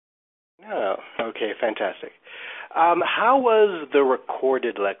Oh, okay, fantastic. How was the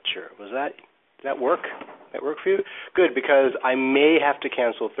recorded lecture? Did that work? That work for you? Good, because I may have to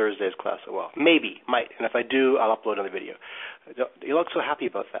cancel Thursday's class as well. Maybe, might. And if I do, I'll upload another video. You look so happy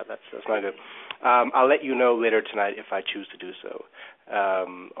about that. That's not good. I'll let you know later tonight if I choose to do so.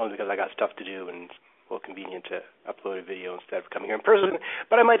 Only because I got stuff to do and it's more convenient to upload a video instead of coming here in person.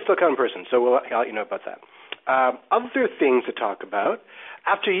 But I might still come in person, so I'll let you know about that. Other things to talk about.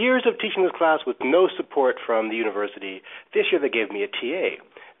 After years of teaching this class with no support from the university, this year they gave me a TA.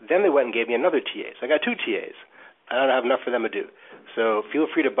 Then they went and gave me another TA. So I got two TAs. I don't have enough for them to do. So feel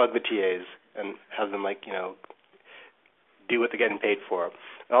free to bug the TAs and have them, do what they're getting paid for.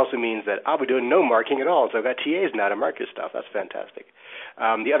 It also means that I'll be doing no marking at all. So I've got TAs now to mark your stuff. That's fantastic.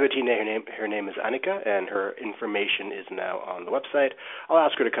 The other TA, her name is Annika, and her information is now on the website. I'll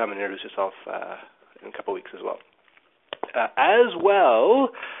ask her to come and introduce herself in a couple weeks as well. As well,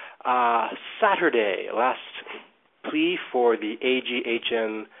 Saturday, last plea for the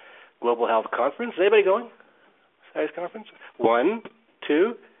AGHN Global Health Conference. Is anybody going? Saturday's conference? 1,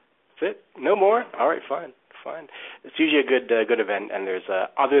 2, that's it? No more? All right, fine. It's usually a good event, and there's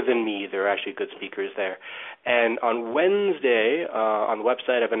other than me, there are actually good speakers there. And on Wednesday, on the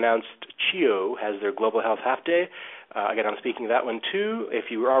website, I've announced CHIO has their Global Health Half Day. Again, I'm speaking that one too. If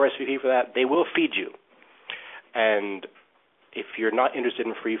you RSVP for that, they will feed you. And if you're not interested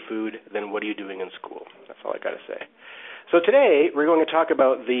in free food, then what are you doing in school? That's all I got to say. So today, we're going to talk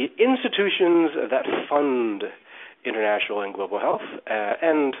about the institutions that fund international and global health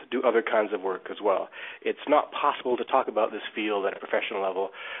and do other kinds of work as well. It's not possible to talk about this field at a professional level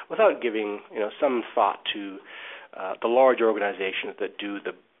without giving some thought to the large organizations that do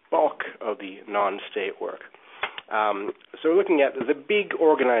the bulk of the non-state work. So we're looking at the big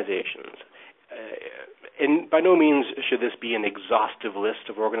organizations. And by no means should this be an exhaustive list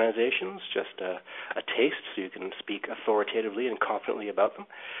of organizations, just a taste so you can speak authoritatively and confidently about them.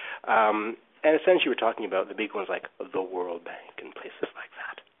 And essentially we're talking about the big ones like the World Bank and places like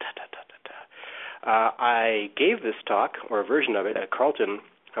that. I gave this talk, or a version of it, at Carleton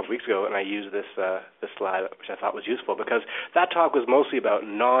a couple weeks ago, and I used this slide, which I thought was useful, because that talk was mostly about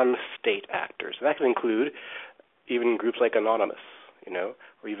non-state actors. And that can include even groups like Anonymous, or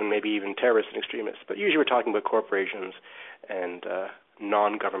maybe even terrorists and extremists. But usually we're talking about corporations and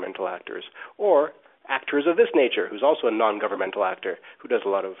non-governmental actors, or actors of this nature, who's also a non-governmental actor who does a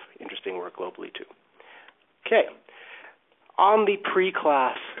lot of interesting work globally too. Okay. On the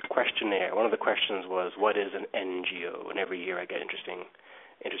pre-class questionnaire, one of the questions was, what is an NGO? And every year I get interesting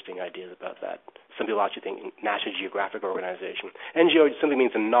ideas about that. Some people actually think National Geographic Organization. NGO simply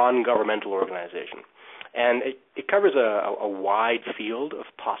means a non-governmental organization. And it covers a wide field of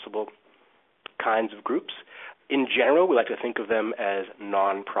possible kinds of groups. In general, we like to think of them as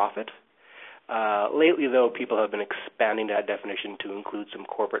non-profit. Lately, though, people have been expanding that definition to include some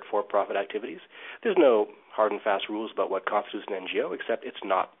corporate for-profit activities. There's no hard and fast rules about what constitutes an NGO, except it's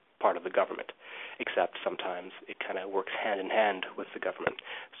not part of the government, except sometimes it kind of works hand in hand with the government.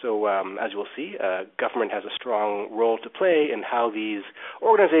 So as you'll see, government has a strong role to play in how these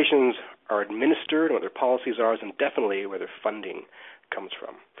organizations are administered and what their policies are, and definitely where their funding comes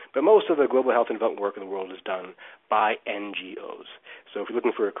from. But most of the global health and development work in the world is done by NGOs. So if you're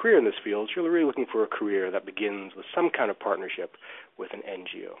looking for a career in this field, you're really looking for a career that begins with some kind of partnership with an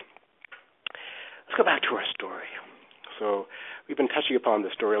NGO. Let's go back to our story. So we've been touching upon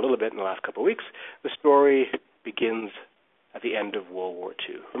this story a little bit in the last couple of weeks. The story begins at the end of World War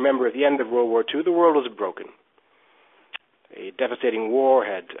II. Remember, at the end of World War II, the world was broken. A devastating war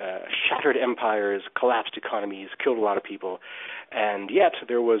had shattered empires, collapsed economies, killed a lot of people, and yet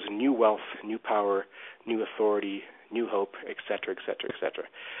there was new wealth, new power, new authority, new hope, etc., etc., etc.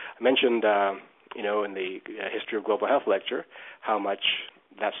 I mentioned, in the History of Global Health lecture, how much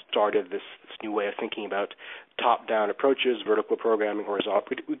that started this new way of thinking about top-down approaches, vertical programming, horizontal.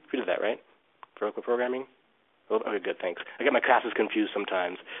 We did that, right? Vertical programming? Okay, good, thanks. I get my classes confused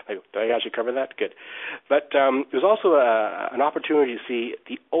sometimes. Did I actually cover that? Good. But there's also an opportunity to see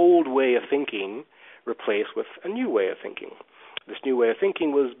the old way of thinking replaced with a new way of thinking. This new way of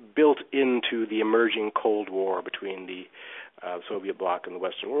thinking was built into the emerging Cold War between the Soviet bloc and the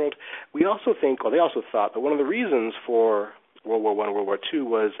Western world. They also thought that one of the reasons for World War I and World War II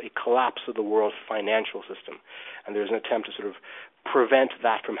was a collapse of the world's financial system. And there's an attempt to sort of prevent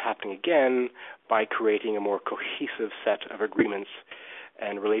that from happening again by creating a more cohesive set of agreements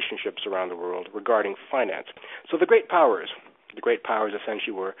and relationships around the world regarding finance. So the great powers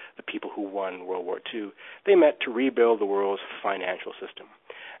essentially were the people who won World War II. They met to rebuild the world's financial system.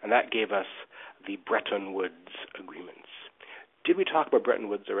 And that gave us the Bretton Woods agreements. Did we talk about Bretton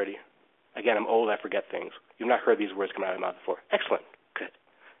Woods already? Again, I'm old, I forget things. You've not heard these words come out of my mouth before. Excellent. Good.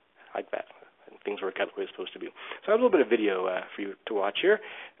 I like that. Things work out the way they're supposed to be. So I have a little bit of video for you to watch here.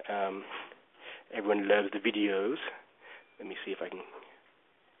 Everyone loves the videos. Let me see if I can...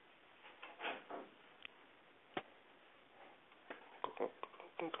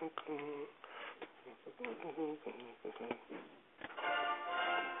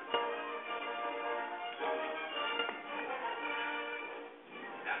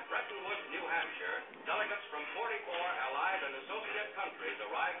 Delegates from 44 allied and associate countries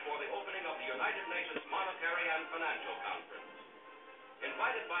arrived for the opening of the United Nations Monetary and Financial Conference.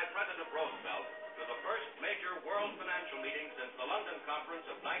 Invited by President Roosevelt to the first major world financial meeting since the London Conference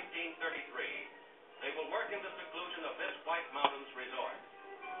of 1933, they will work in the seclusion of this White Mountains resort.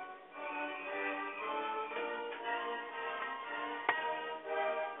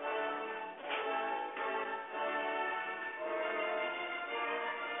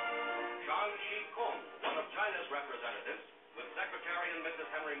 Representatives with Secretary and Mrs.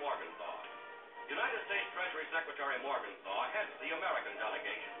 Henry Morgenthau. United States Treasury Secretary Morgenthau heads the American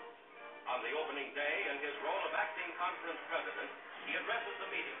delegation. On the opening day, in his role of acting conference president, he addresses the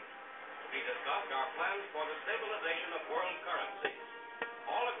meeting. To be discussed are plans for the stabilization of world currencies.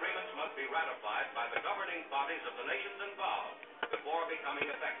 All agreements must be ratified by the governing bodies of the nations involved before becoming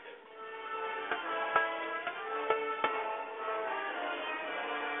effective.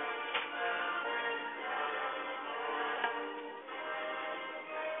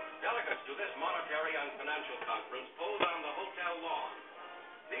 Delegates to this monetary and financial conference pose on the hotel lawn.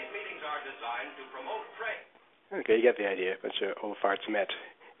 These meetings are designed to promote trade. Okay, you get the idea. A bunch of old farts met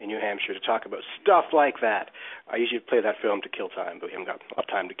in New Hampshire to talk about stuff like that. I usually play that film to kill time, but we haven't got enough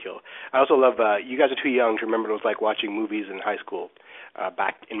time to kill. I also love, you guys are too young to remember what it was like watching movies in high school.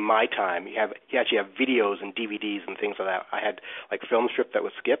 Back in my time, you actually have videos and DVDs and things like that. I had like film strip that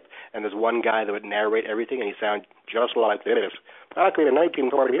would skip, and there's one guy that would narrate everything, and he sounded just like this. It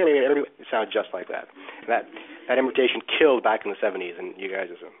sounded just like that. That imitation killed back in the 70s, and you guys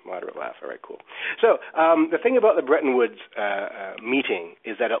is a moderate laugh. All right, cool. So the thing about the Bretton Woods meeting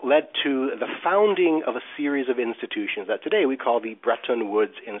is that it led to the founding of a series of institutions that today we call the Bretton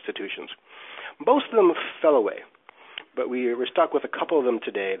Woods institutions. Most of them fell away, but we're stuck with a couple of them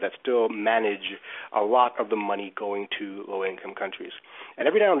today that still manage a lot of the money going to low-income countries. And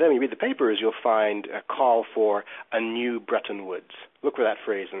every now and then when you read the papers, you'll find a call for a new Bretton Woods. Look for that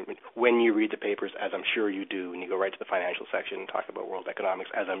phrase when you read the papers, as I'm sure you do, when you go right to the financial section and talk about world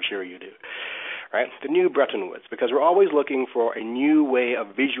economics, as I'm sure you do. Right? The new Bretton Woods, because we're always looking for a new way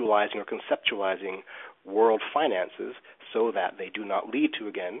of visualizing or conceptualizing world finances so that they do not lead to,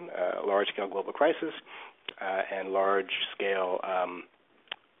 again, large-scale global crisis and large-scale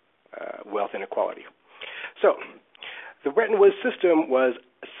wealth inequality. So the Bretton Woods system was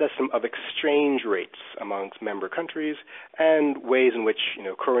a system of exchange rates amongst member countries and ways in which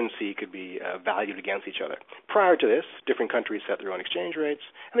currency could be valued against each other. Prior to this, different countries set their own exchange rates,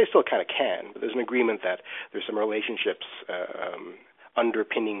 and they still kind of can, but there's an agreement that there's some relationships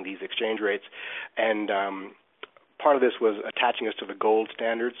underpinning these exchange rates, and part of this was attaching us to the gold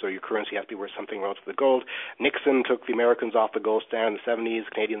standard, so your currency has to be worth something relative to the gold. Nixon took the Americans off the gold standard in the 70s.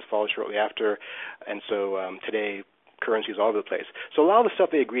 Canadians followed shortly after, and so today currency is all over the place. So a lot of the stuff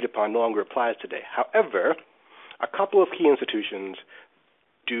they agreed upon no longer applies today. However, a couple of key institutions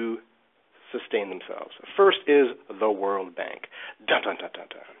do sustain themselves. First is the World Bank. Dun, dun, dun, dun,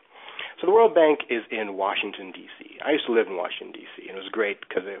 dun. So the World Bank is in Washington, D.C. I used to live in Washington, D.C., and it was great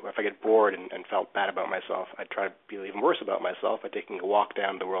because if I get bored and felt bad about myself, I'd try to feel even worse about myself by taking a walk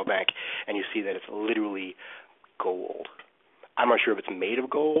down the World Bank, and you see that it's literally gold. I'm not sure if it's made of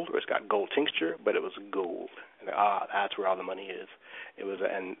gold or it's got gold tincture, but it was gold. And that's where all the money is. It was,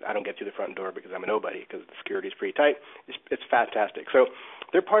 and I don't get through the front door because I'm a nobody because the security is pretty tight. It's fantastic. So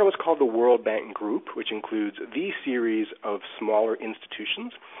they're part of what's called the World Bank Group, which includes the series of smaller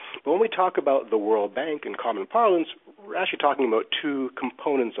institutions. But when we talk about the World Bank in common parlance, we're actually talking about two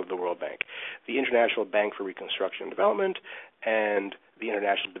components of the World Bank, the International Bank for Reconstruction and Development and the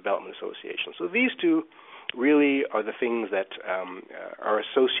International Development Association. So these two really are the things that are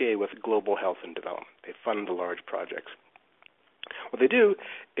associated with global health and development. They fund the large projects. What they do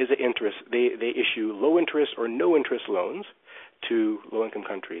is they issue low-interest or no-interest loans to low-income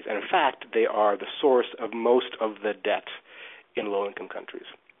countries. And in fact, they are the source of most of the debt in low-income countries.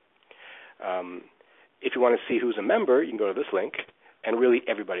 If you want to see who's a member, you can go to this link, and really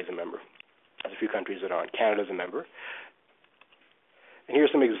everybody's a member. There's a few countries that aren't. Canada's a member. And here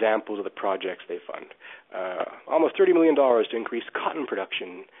are some examples of the projects they fund. Almost $30 million to increase cotton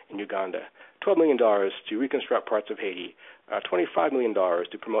production in Uganda, $12 million to reconstruct parts of Haiti, $25 million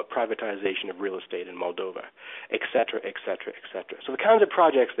to promote privatization of real estate in Moldova, et cetera, et cetera, et cetera. So the kinds of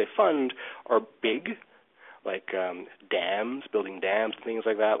projects they fund are big, like dams, building dams and things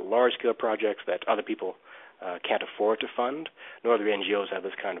like that, large-scale projects that other people can't afford to fund. No other NGOs have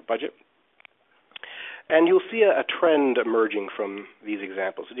this kind of budget. And you'll see a trend emerging from these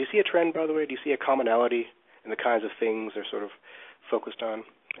examples. Do you see a trend, by the way? Do you see a commonality in the kinds of things they're sort of focused on?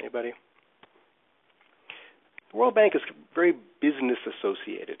 Anybody? The World Bank is very business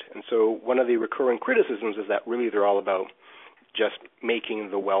associated, and so one of the recurring criticisms is that really they're all about just making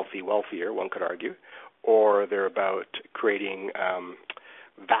the wealthy wealthier, one could argue, or they're about creating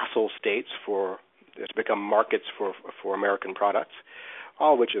vassal states to become markets for American products,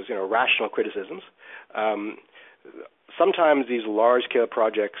 all which is rational criticisms. Sometimes these large-scale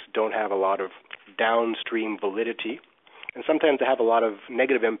projects don't have a lot of downstream validity, and sometimes they have a lot of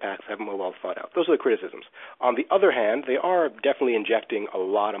negative impacts that haven't been well thought out. Those are the criticisms. On the other hand, they are definitely injecting a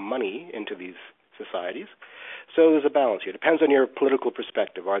lot of money into these societies. So there's a balance here. It depends on your political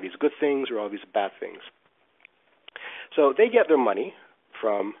perspective. Are these good things or are these bad things? So they get their money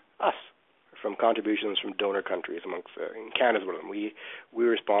from us, from contributions from donor countries. In Canada is one of them.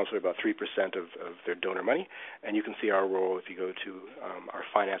 We're responsible for about 3% of their donor money, and you can see our role if you go to our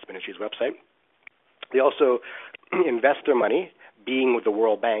Finance Ministry's website. They also invest their money. Being with the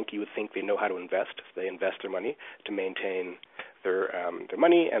World Bank, you would think they know how to invest. So they invest their money to maintain their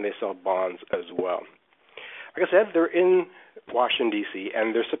money, and they sell bonds as well. Like I said, they're in Washington, D.C.,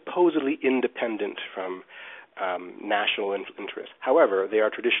 and they're supposedly independent from national interest. However, they are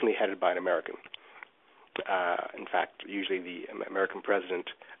traditionally headed by an American. In fact, usually the American president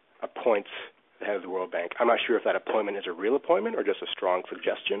appoints the head of the World Bank. I'm not sure if that appointment is a real appointment or just a strong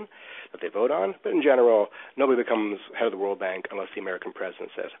suggestion that they vote on, but in general, nobody becomes head of the World Bank unless the American president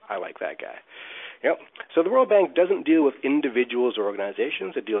says, I like that guy. So the World Bank doesn't deal with individuals or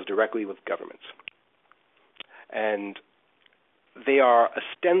organizations. It deals directly with governments. And they are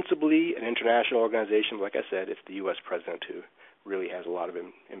ostensibly an international organization. Like I said, it's the U.S. president who really has a lot of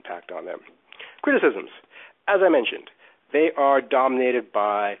impact on them. Criticisms. As I mentioned, they are dominated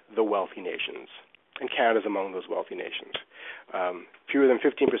by the wealthy nations, and Canada's among those wealthy nations. Fewer than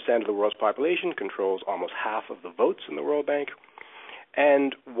 15% of the world's population controls almost half of the votes in the World Bank,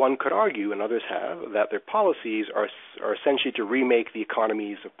 and one could argue, and others have, that their policies are essentially to remake the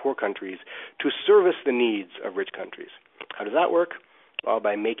economies of poor countries to service the needs of rich countries. How does that work? Well,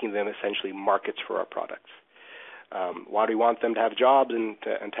 by making them essentially markets for our products. Why do we want them to have jobs and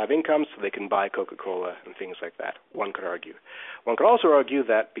to have income so they can buy Coca-Cola and things like that? One could argue. One could also argue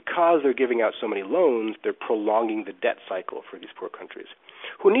that because they're giving out so many loans, they're prolonging the debt cycle for these poor countries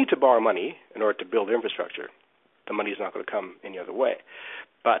who need to borrow money in order to build their infrastructure. The money is not going to come any other way.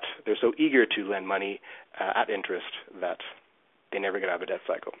 But they're so eager to lend money at interest that they never get out of a debt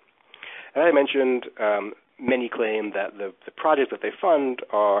cycle. As I mentioned, many claim that the projects that they fund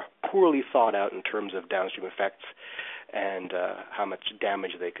are poorly thought out in terms of downstream effects and how much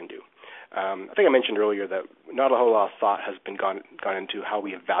damage they can do. I think I mentioned earlier that not a whole lot of thought has been gone into how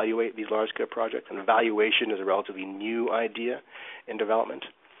we evaluate these large-scale projects, and evaluation is a relatively new idea in development.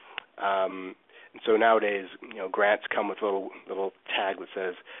 And so nowadays, grants come with a little tag that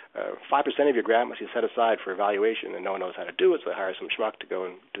says 5% of your grant must be set aside for evaluation, and no one knows how to do it, so they hire some schmuck to go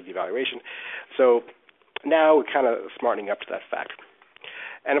and do the evaluation. So now we're kind of smartening up to that fact.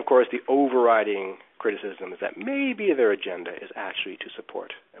 And, of course, the overriding criticism is that maybe their agenda is actually to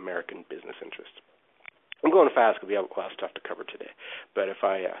support American business interests. I'm going fast because we have a lot of stuff to cover today, but if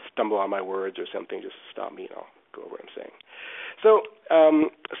I stumble on my words or something, just stop me and I'll go over what I'm saying. So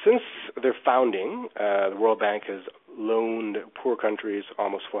since their founding, the World Bank has loaned poor countries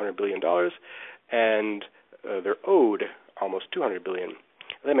almost $400 billion, and they're owed almost $200 billion.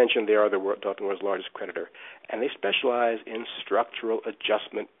 As I mentioned, they are the world's largest creditor, and they specialize in structural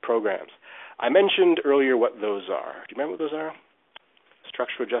adjustment programs. I mentioned earlier what those are. Do you remember what those are?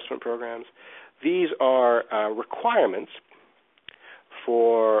 Structural adjustment programs. These are requirements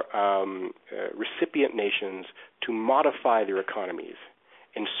for recipient nations to modify their economies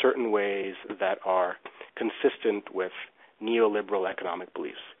in certain ways that are consistent with neoliberal economic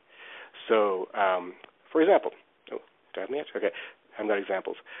beliefs. So, for example, do I have any yet? Okay, I haven't got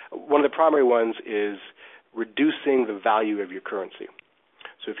examples. One of the primary ones is reducing the value of your currency.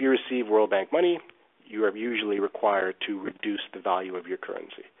 So if you receive World Bank money, you are usually required to reduce the value of your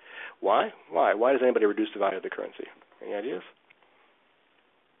currency. Why? Why does anybody reduce the value of the currency? Any ideas?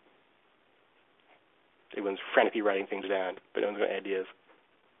 Everyone's frantically writing things down, but no one's got ideas.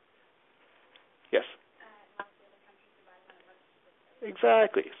 Yes?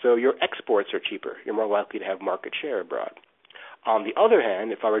 Exactly. So your exports are cheaper. You're more likely to have market share abroad. On the other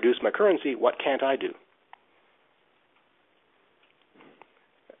hand, if I reduce my currency, what can't I do?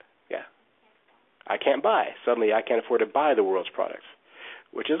 Yeah. I can't buy. Suddenly I can't afford to buy the world's products,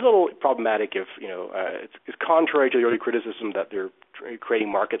 which is a little problematic if, it's contrary to the early criticism that they're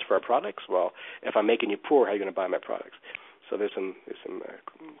creating markets for our products. Well, if I'm making you poor, how are you going to buy my products? So there's some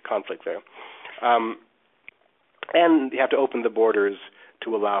conflict there. And you have to open the borders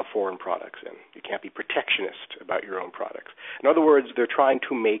to allow foreign products in. You can't be protectionist about your own products. In other words, they're trying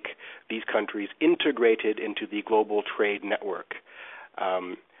to make these countries integrated into the global trade network,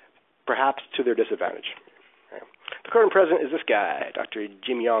 perhaps to their disadvantage. Okay. The current president is this guy, Dr.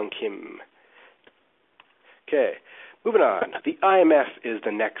 Jim Yong Kim. Okay, moving on. The IMF is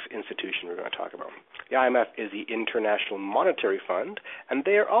the next institution we're going to talk about. The IMF is the International Monetary Fund, and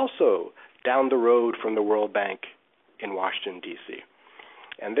they are also down the road from the World Bank in Washington, D.C.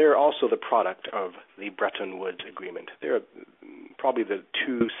 And they're also the product of the Bretton Woods Agreement. They're probably the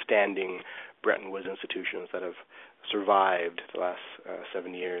two standing Bretton Woods institutions that have survived the last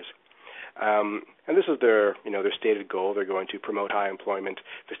 7 years. And this is their stated goal. They're going to promote high employment,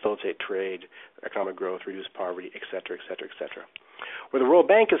 facilitate trade, economic growth, reduce poverty, et cetera, et cetera, et cetera. Where the World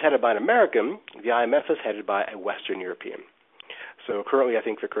Bank is headed by an American, the IMF is headed by a Western European. So currently, I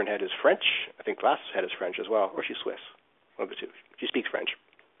think the current head is French. I think the last head is French as well, or she's Swiss. One of the two. She speaks French.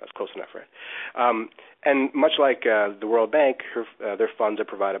 That's close enough, right? And much like the World Bank, their funds are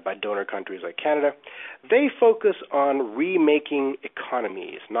provided by donor countries like Canada. They focus on remaking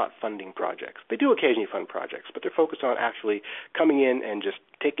economies, not funding projects. They do occasionally fund projects, but they're focused on actually coming in and just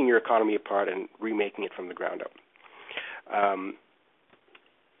taking your economy apart and remaking it from the ground up.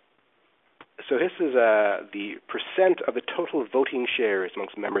 So this is the percent of the total voting shares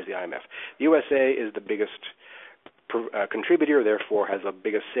amongst members of the IMF. The USA is the biggest contributor, therefore has the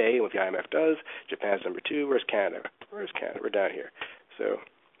biggest say in what the IMF does. Japan's number 2. Where's Canada? We're down here. So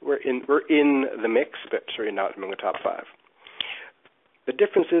we're in the mix, but certainly not among the top 5. The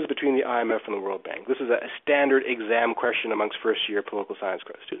differences between the IMF and the World Bank. This is a standard exam question amongst first-year political science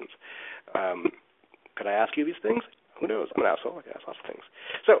students. Could I ask you these things? Who knows? I'm an asshole. I can ask lots of things.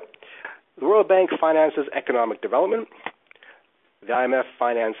 So the World Bank finances economic development. The IMF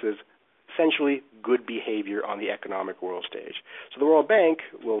finances essentially good behavior on the economic world stage. So the World Bank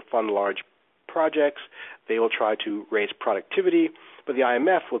will fund large projects. They will try to raise productivity, but the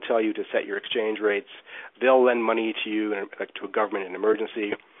IMF will tell you to set your exchange rates. They'll lend money to you, like to a government in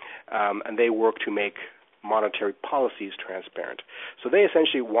emergency, and they work to make monetary policies transparent. So they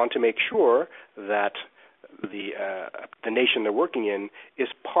essentially want to make sure that the nation they're working in is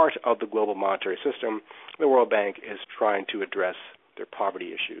part of the global monetary system. The World Bank is trying to address their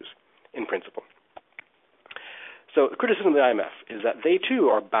poverty issues in principle. So the criticism of the IMF is that they too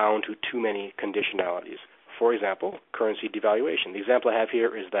are bound to too many conditionalities. For example, currency devaluation. The example I have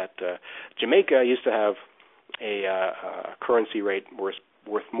here is that Jamaica used to have a currency rate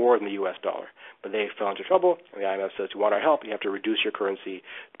worth more than the U.S. dollar, but they fell into trouble, and the IMF says, you want our help, you have to reduce your currency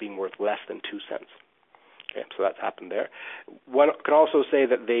to being worth less than 2 cents. Okay, so that's happened there. One can also say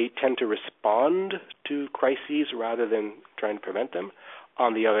that they tend to respond to crises rather than trying to prevent them.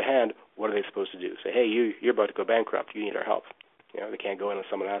 On the other hand, what are they supposed to do? Say, hey, you're about to go bankrupt. You need our help. They can't go in unless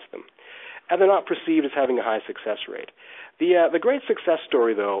someone asks them. And they're not perceived as having a high success rate. The great success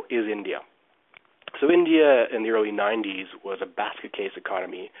story, though, is India. So India in the early 90s was a basket case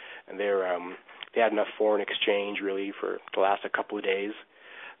economy, and they had enough foreign exchange, really, to last a couple of days.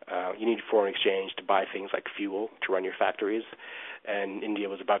 You need foreign exchange to buy things like fuel to run your factories. And India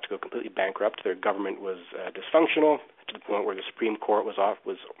was about to go completely bankrupt. Their government was dysfunctional to the point where the Supreme Court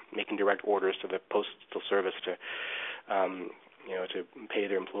was making direct orders to the postal service to pay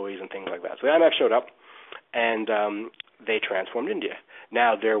their employees and things like that. So the IMF showed up, and they transformed India.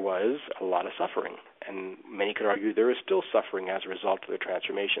 Now there was a lot of suffering, and many could argue there is still suffering as a result of their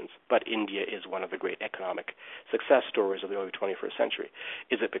transformations. But India is one of the great economic success stories of the early 21st century.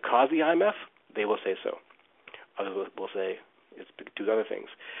 Is it because of the IMF? They will say so. Others will say it's due to other things.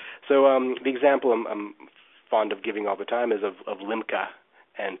 So the example I'm fond of giving all the time is of Limca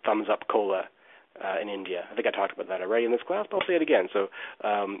and Thumbs Up Cola in India. I think I talked about that already in this class, but I'll say it again. So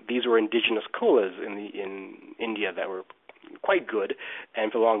these were indigenous colas in India that were quite good,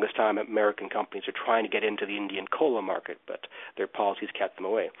 and for the longest time American companies are trying to get into the Indian cola market, but their policies kept them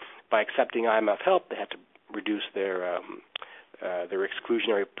away. By accepting IMF help, they had to reduce their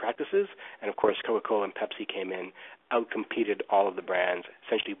exclusionary practices, and of course Coca-Cola and Pepsi came in, outcompeted all of the brands,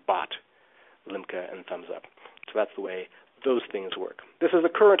 essentially bought Limca, and thumbs up. So that's the way those things work. This is the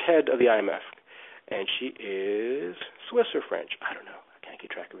current head of the IMF, and she is Swiss or French? I don't know. I can't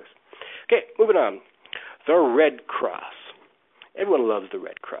keep track of this. Okay, moving on. The Red Cross. Everyone loves the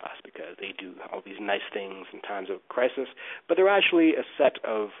Red Cross because they do all these nice things in times of crisis, but they're actually a set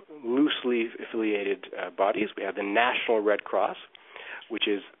of loosely affiliated bodies. We have the National Red Cross, which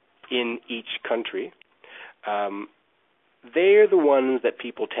is in each country. They're the ones that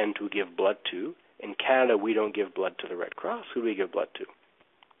people tend to give blood to. In Canada, we don't give blood to the Red Cross. Who do we give blood to?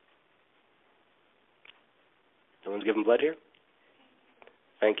 No one's giving blood here?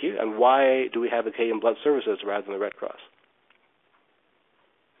 Thank you. And why do we have the Canadian Blood Services rather than the Red Cross?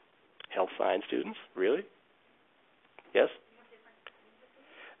 Health science students? Really? Yes?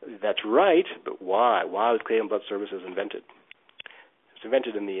 That's right, but why? Why was Canadian Blood Services invented? It was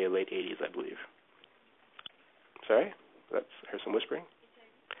invented in the late 80s, I believe. Sorry? Here's some whispering.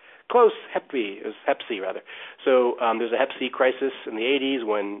 Close. Hep B. It was Hep C, rather. So there's a Hep C crisis in the 80s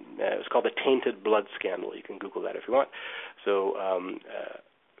when it was called the tainted blood scandal. You can Google that if you want. So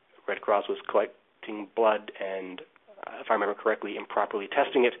Red Cross was collecting blood and, if I remember correctly, improperly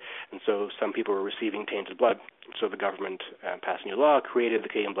testing it, and so some people were receiving tainted blood. So the government passed a new law, created the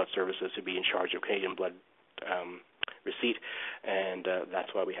Canadian Blood Services to be in charge of Canadian blood receipt, and that's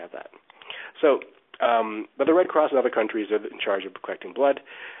why we have that. So, but the Red Cross in other countries are in charge of collecting blood.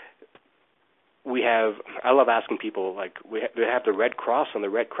 I love asking people, like, they have the Red Cross and the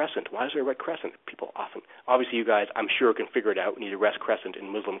Red Crescent. Why is there a Red Crescent? People often, obviously you guys, I'm sure, can figure it out. We need a Red Crescent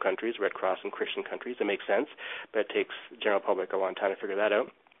in Muslim countries, Red Cross in Christian countries. It makes sense, but it takes the general public a long time to figure that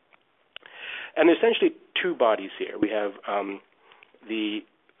out. And there's essentially two bodies here. We have the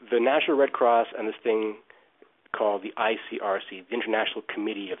National Red Cross and this thing called the ICRC, the International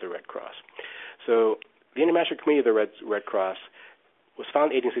Committee of the Red Cross. So the International Committee of the Red Cross was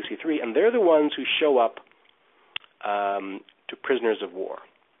founded in 1863, and they're the ones who show up to prisoners of war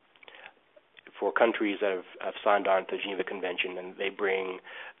for countries that have signed on to the Geneva Convention, and they bring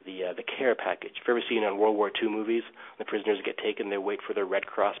the care package. Have you ever seen on World War II movies, the prisoners get taken, they wait for their Red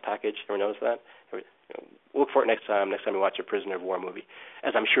Cross package? Ever notice that? Look for it next time you watch a prisoner of war movie,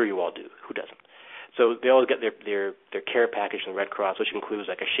 as I'm sure you all do. Who doesn't? So they always get their care package from the Red Cross, which includes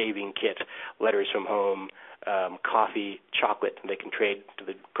like a shaving kit, letters from home, coffee, chocolate, and they can trade to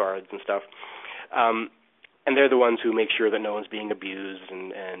the guards and stuff. And they're the ones who make sure that no one's being abused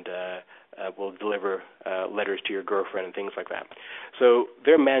and will deliver letters to your girlfriend and things like that. So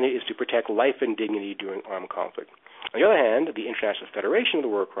their mandate is to protect life and dignity during armed conflict. On the other hand, the International Federation of the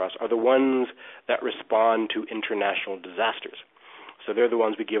Red Cross are the ones that respond to international disasters. So they're the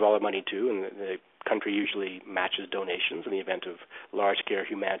ones we give all our money to, and the country usually matches donations in the event of large-scale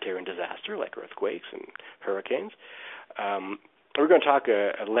humanitarian disaster like earthquakes and hurricanes. We're going to talk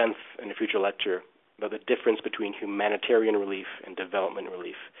at length in a future lecture about the difference between humanitarian relief and development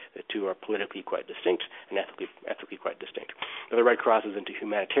relief. The two are politically quite distinct and ethically quite distinct. Now, the Red Cross is into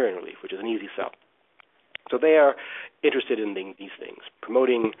humanitarian relief, which is an easy sell. So they are interested in these things,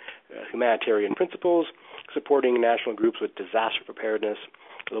 promoting humanitarian principles, supporting national groups with disaster preparedness,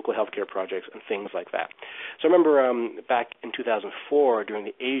 local healthcare projects, and things like that. So I remember back in 2004 during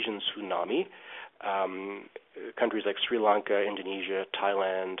the Asian tsunami, countries like Sri Lanka, Indonesia,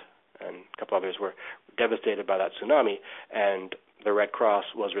 Thailand, and a couple others were devastated by that tsunami, and the Red Cross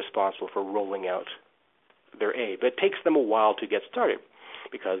was responsible for rolling out their aid. But it takes them a while to get started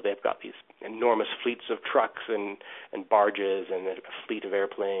because they've got these enormous fleets of trucks and barges and a fleet of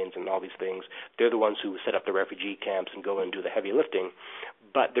airplanes and all these things. They're the ones who set up the refugee camps and go and do the heavy lifting.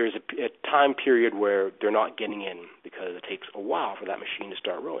 But there's a time period where they're not getting in because it takes a while for that machine to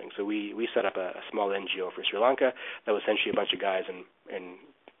start rolling. So we set up a small NGO for Sri Lanka that was essentially a bunch of guys in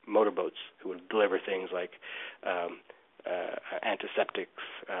motorboats who would deliver things like antiseptics,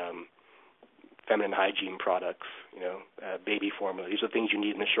 feminine hygiene products, baby formula. These are things you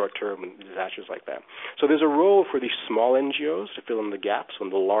need in the short term in disasters like that. So there's a role for these small NGOs to fill in the gaps when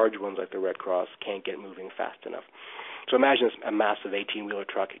the large ones like the Red Cross can't get moving fast enough. So imagine a massive 18-wheeler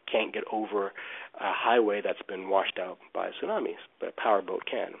truck. It can't get over a highway that's been washed out by tsunamis, but a powerboat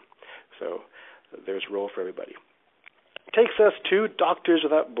can. So there's a role for everybody. Takes us to Doctors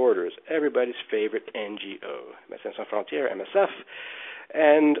Without Borders, everybody's favorite NGO, Médecins Sans Frontières, MSF.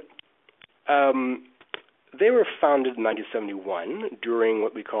 And they were founded in 1971 during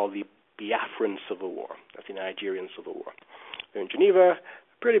what we call the Biafran Civil War. That's the Nigerian Civil War. They're in Geneva,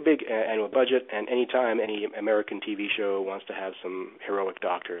 pretty big annual budget, and anytime any American TV show wants to have some heroic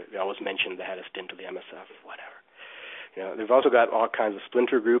doctor, they always mention they had a stint with the MSF, whatever. They've also got all kinds of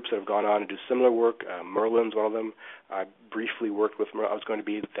splinter groups that have gone on to do similar work. Merlin's one of them. I briefly worked with Merlin. I was going to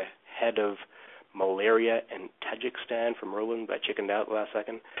be the head of malaria in Tajikistan for Merlin, but I chickened out the last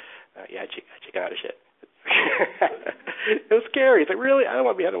second. I chickened out of shit. It was scary. It's like, really? I don't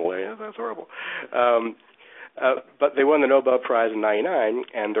want to be head of malaria. That's horrible. But they won the Nobel Prize in '99,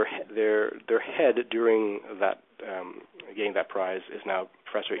 and their head during that getting that prize is now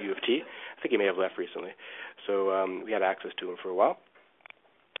professor at U of T. I think he may have left recently. So we had access to him for a while.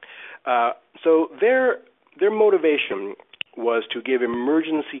 So their motivation was to give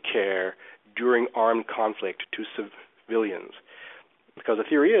emergency care during armed conflict to civilians, because the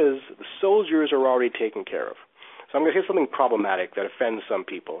theory is the soldiers are already taken care of. So I'm going to say something problematic that offends some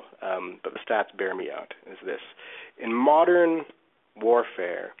people, but the stats bear me out, is this. In modern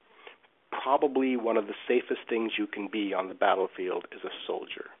warfare, probably one of the safest things you can be on the battlefield is a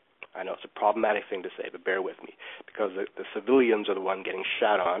soldier. I know it's a problematic thing to say, but bear with me, because the civilians are the one getting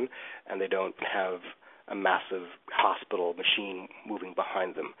shot on, and they don't have a massive hospital machine moving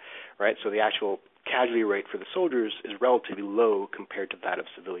behind them, right? So the actual casualty rate for the soldiers is relatively low compared to that of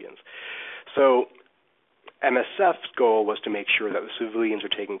civilians. So MSF's goal was to make sure that the civilians are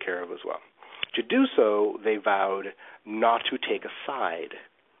taken care of as well. To do so, they vowed not to take a side.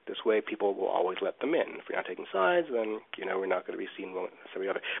 This way, people will always let them in. If we're not taking sides, then we're not going to be seen one as the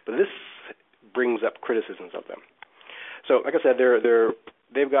other. But this brings up criticisms of them. So, like I said,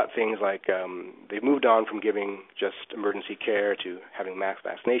 they've got things like they've moved on from giving just emergency care to having mass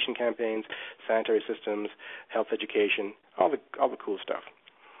vaccination campaigns, sanitary systems, health education, all the cool stuff.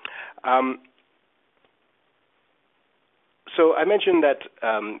 So I mentioned that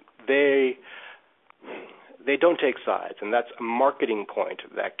they don't take sides, and that's a marketing point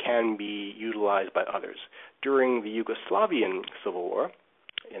that can be utilized by others. During the Yugoslavian Civil War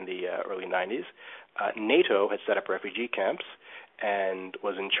in the early 90s, NATO had set up refugee camps and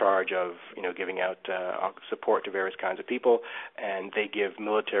was in charge of giving out support to various kinds of people, and they give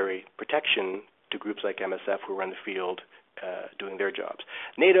military protection to groups like MSF who are in the field doing their jobs.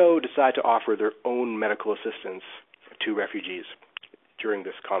 NATO decided to offer their own medical assistance to refugees during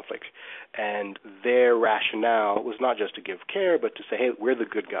this conflict. And their rationale was not just to give care, but to say, hey, we're the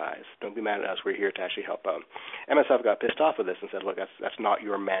good guys. Don't be mad at us. We're here to actually help out. MSF got pissed off with this and said, look, that's not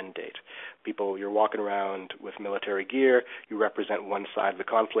your mandate. People, you're walking around with military gear. You represent one side of the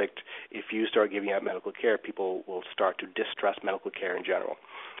conflict. If you start giving out medical care, people will start to distrust medical care in general.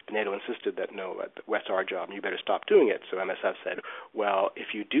 NATO insisted that, no, that's our job, and you better stop doing it. So MSF said, well,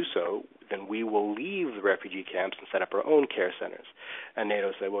 if you do so, then we will leave the refugee camps and set up our own care centers. And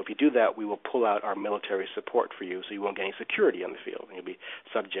NATO said, well, if you do that, we will pull out our military support for you, so you won't get any security on the field, and you'll be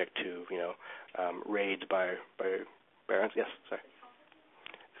subject to, raids by yes, sorry.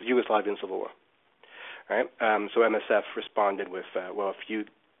 The Yugoslavian Civil War. All right? So MSF responded with, well, if you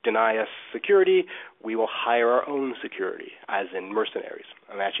deny us security, we will hire our own security, as in mercenaries.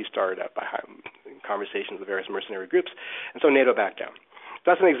 And they actually started out by conversations with various mercenary groups, and so NATO backed down.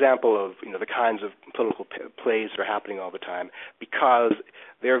 That's an example of the kinds of political plays that are happening all the time, because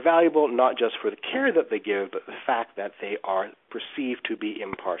they're valuable not just for the care that they give, but the fact that they are perceived to be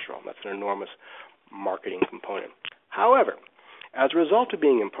impartial. That's an enormous marketing component. However, as a result of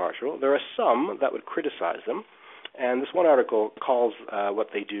being impartial, there are some that would criticize them. And this one article calls what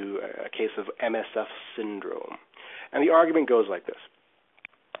they do a case of MSF syndrome. And the argument goes like this.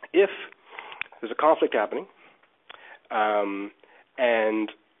 If there's a conflict happening,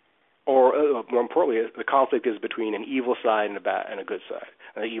 or more importantly, the conflict is between an evil side and a good side.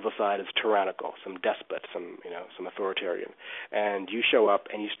 And the evil side is tyrannical, some despot, some authoritarian. And you show up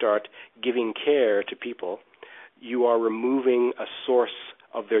and you start giving care to people, you are removing a source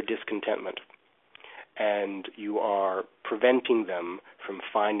of their discontentment. And you are preventing them from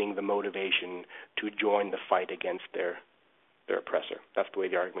finding the motivation to join the fight against their oppressor. That's the way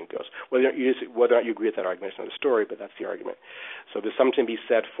the argument goes. Whether or not you agree with that argument is another story, but that's the argument. So there's something to be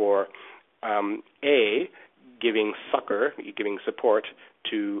said for giving support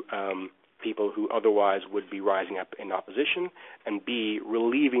to people who otherwise would be rising up in opposition, and B,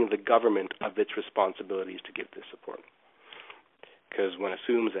 relieving the government of its responsibilities to give this support. Because one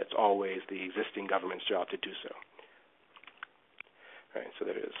assumes that it's always the existing government's job to do so. All right, so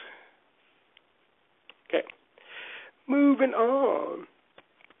there it is. Okay. Moving on.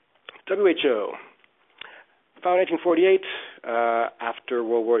 WHO. Founded in 1948, after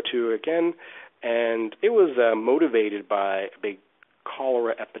World War II again, and it was motivated by a big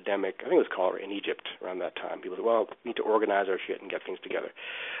cholera epidemic. I think it was cholera in Egypt around that time. People said, well, we need to organize our shit and get things together.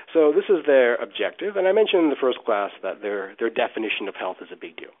 So this is their objective, and I mentioned in the first class that their definition of health is a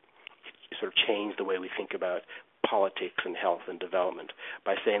big deal. You sort of change the way we think about politics and health and development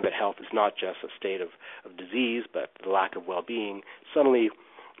by saying that health is not just a state of disease, but the lack of well-being. Suddenly,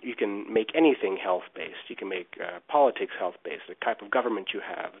 you can make anything health-based. You can make politics health-based, the type of government you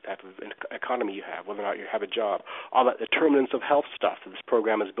have, the type of economy you have, whether or not you have a job, all that determinants of health stuff that this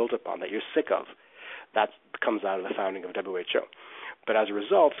program is built upon that you're sick of. That comes out of the founding of WHO. But as a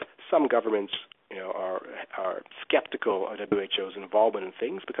result, some governments are skeptical of WHO's involvement in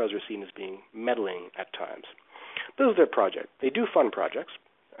things because they're seen as being meddling at times. This is their project. They do fund projects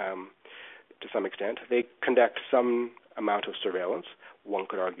to some extent. They conduct some amount of surveillance. One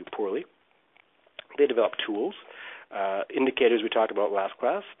could argue poorly. They develop tools. Indicators we talked about last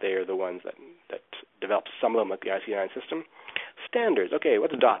class, they are the ones that develop some of them, like the IC9 system. Standards. Okay,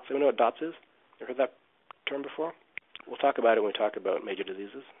 what's DOTS? Anyone know what DOTS is? You heard that term before? We'll talk about it when we talk about major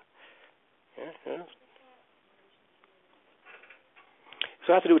diseases. Yeah.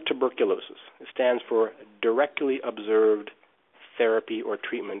 So it has to do with tuberculosis. It stands for Directly Observed Therapy or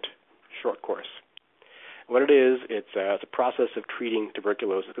Treatment Short Course. What it is, it's a process of treating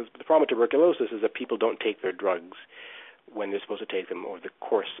tuberculosis. Because the problem with tuberculosis is that people don't take their drugs when they're supposed to take them over the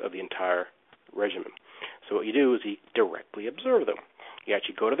course of the entire regimen. So what you do is you directly observe them. You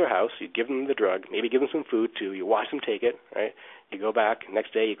actually go to their house, you give them the drug, maybe give them some food too, you watch them take it, right? You go back,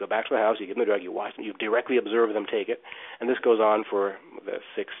 next day you go back to the house, you give them the drug, you watch them, you directly observe them take it, and this goes on for the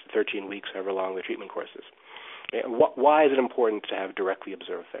 6 to 13 weeks, however long the treatment course is. Okay? Why is it important to have directly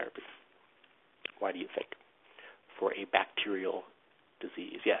observed therapy? Why do you think? For a bacterial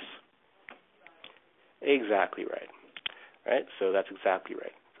disease, yes. Exactly right. Right? So that's exactly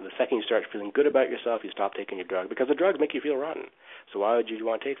right. So the second you start feeling good about yourself, you stop taking your drug, because the drugs make you feel rotten. So why would you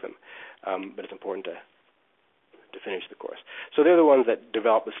want to take them? But it's important to finish the course. So they're the ones that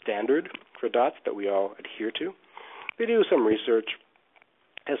develop the standard for DOTS that we all adhere to. They do some research,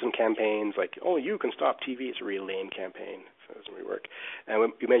 has some campaigns like, oh, you can stop TV. It's a really lame campaign, so it doesn't really work.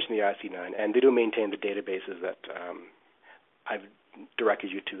 And you mentioned the IC9, and they do maintain the databases that I've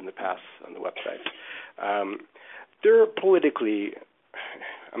directed you to in the past on the website. They're politically,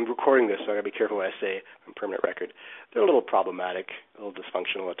 I'm recording this, so I've got to be careful what I say on permanent record. They're a little problematic, a little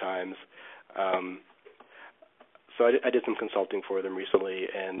dysfunctional at times. So I did some consulting for them recently,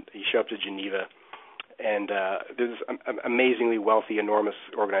 and you show up to Geneva, and there's an amazingly wealthy, enormous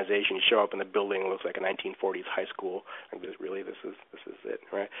organization. You show up in the building, it looks like a 1940s high school. Like, really, this is it,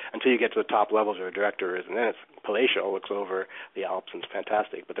 right? Until you get to the top levels where the director is, and then it's palatial, looks over the Alps, and it's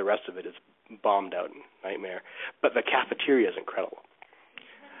fantastic. But the rest of it is bombed out, nightmare. But the cafeteria is incredible.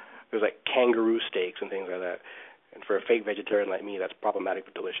 There's like kangaroo steaks and things like that. And for a fake vegetarian like me, that's problematic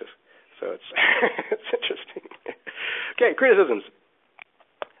but delicious. So it's it's interesting. Okay, criticisms.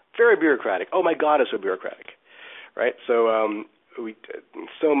 Very bureaucratic. Oh my God, it's so bureaucratic, right? So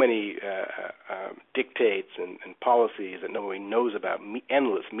so many dictates and policies that nobody knows about.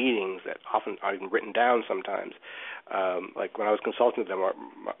 Endless meetings that often aren't even written down sometimes. Like when I was consulting with them,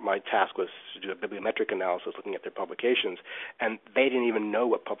 my task was to do a bibliometric analysis looking at their publications, and they didn't even know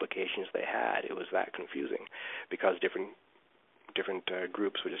what publications they had. It was that confusing because different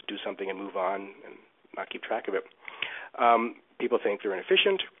groups would just do something and move on and not keep track of it. People think they're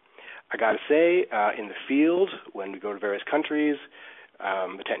inefficient. I got to say, in the field, when we go to various countries,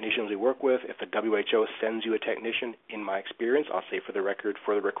 the technicians we work with, if the WHO sends you a technician, in my experience, I'll say for the record,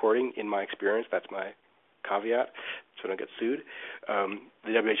 for the recording, in my experience, that's my caveat, so I don't get sued,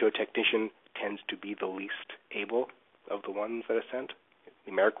 the WHO technician tends to be the least able of the ones that are sent.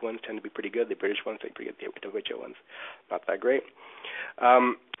 The American ones tend to be pretty good. The British ones tend to be pretty good. The WHO ones, not that great.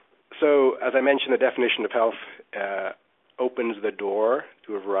 So, as I mentioned, the definition of health opens the door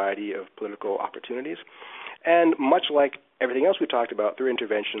to a variety of political opportunities. And much like everything else we talked about, their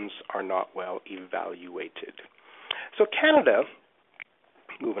interventions are not well evaluated. So Canada,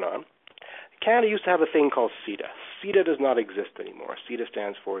 moving on, Canada used to have a thing called CIDA. CIDA does not exist anymore. CIDA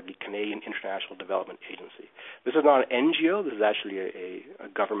stands for the Canadian International Development Agency. This is not an NGO. This is actually a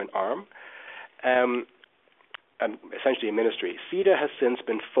government arm, essentially a ministry. CIDA has since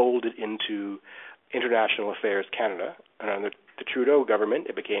been folded into International Affairs Canada, and under the Trudeau government,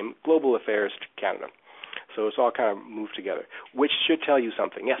 it became Global Affairs Canada. So it's all kind of moved together, which should tell you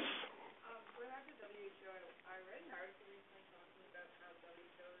something. Yes? What happened to WHO? I read an article recently talking about how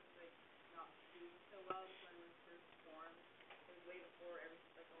WHO is not doing so well when it was first formed. It was way before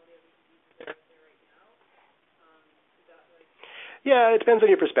all the other diseases that are out there right now. Is that Yeah, it depends on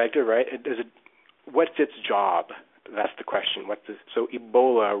your perspective, right? What's its job? That's the question. So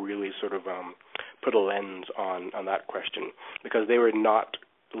Ebola really sort of put a lens on that question because they were not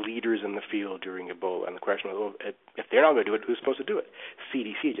leaders in the field during Ebola. And the question was, well, if they're not going to do it, who's supposed to do it?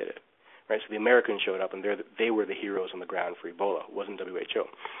 CDC did it, Right, so the Americans showed up, and they were the heroes on the ground for Ebola. It wasn't WHO.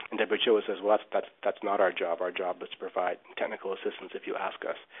 And WHO says, well, that's not our job. Our job is to provide technical assistance if you ask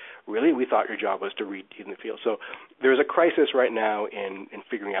us. Really? We thought your job was to read in the field. So there's a crisis right now in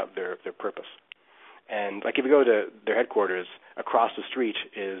figuring out their purpose. And like if you go to their headquarters, across the street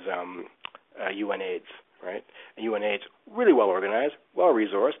is UNAIDS, right? And UNAIDS, really well organized, well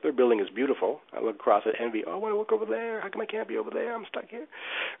resourced. Their building is beautiful. I look across at envy. Oh, I want to work over there. How come I can't be over there? I'm stuck here,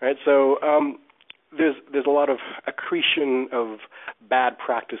 right? So there's a lot of accretion of bad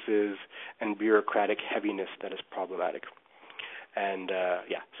practices and bureaucratic heaviness that is problematic. And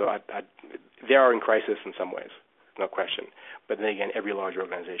so they are in crisis in some ways, no question. But then again, every large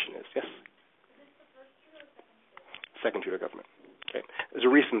organization is. Yes. Second Trudeau government. Okay. It's a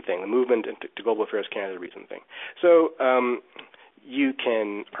recent thing. The movement to Global Affairs Canada is a recent thing. So you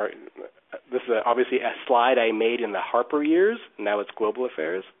can. This is obviously a slide I made in the Harper years. Now it's Global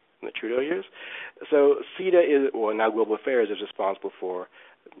Affairs in the Trudeau years. So CEDA now Global Affairs is responsible for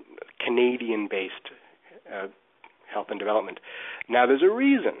Canadian-based health and development. Now there's a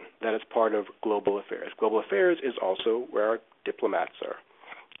reason that it's part of Global Affairs. Global Affairs is also where our diplomats are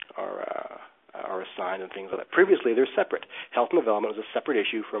assigned and things like that. Previously, they're separate. Health and development was a separate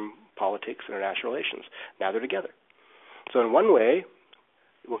issue from politics and international relations. Now they're together. So in one way,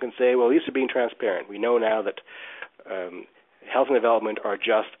 one can say, well, at least they're being transparent. We know now that health and development are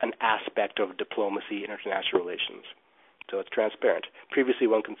just an aspect of diplomacy and international relations. So it's transparent. Previously,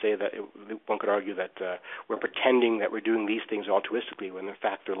 one could argue that we're pretending that we're doing these things altruistically when in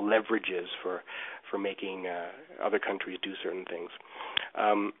fact they're leverages for making other countries do certain things.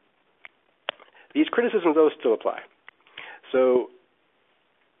 These criticisms, though, still apply. So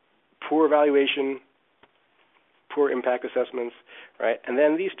poor evaluation, poor impact assessments, right? And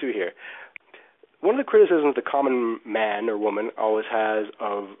then these two here. One of the criticisms the common man or woman always has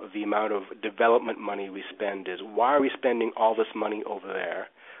of the amount of development money we spend is, why are we spending all this money over there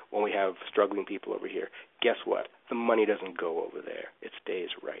when we have struggling people over here? Guess what? The money doesn't go over there. It stays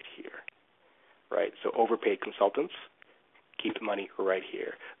right here, right? So overpaid consultants keep the money right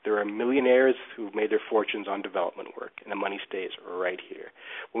here. There are millionaires who've made their fortunes on development work, and the money stays right here.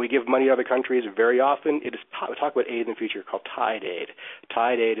 When we give money to other countries, very often it is we talk about aid in the future called tied aid.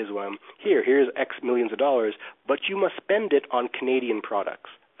 Tied aid is when here's X millions of dollars, but you must spend it on Canadian products.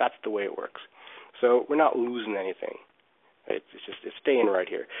 That's the way it works. So we're not losing anything. It's staying right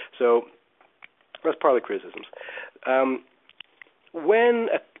here. So that's part of the criticisms.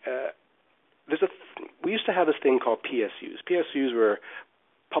 We used to have this thing called PSUs. PSUs were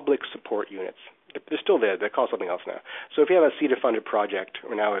public support units. They're still there. They're called something else now. So if you have a CEDA-funded project,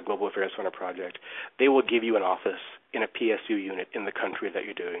 or now a Global Affairs-funded project, they will give you an office in a PSU unit in the country that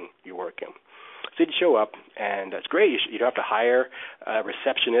you're doing your work in. So you'd show up, and that's great. You don't have to hire a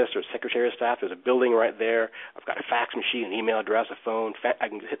receptionist or secretary of staff. There's a building right there. I've got a fax machine, an email address, a phone. I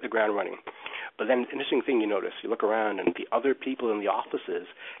can hit the ground running. But then an interesting thing you notice, you look around, and the other people in the offices,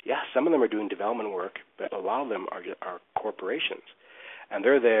 some of them are doing development work, but a lot of them are corporations. And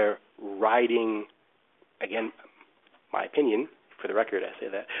they're there riding, again, my opinion, for the record I say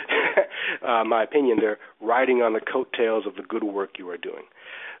that, my opinion, they're riding on the coattails of the good work you are doing.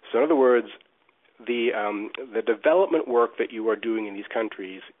 So in other words, the development work that you are doing in these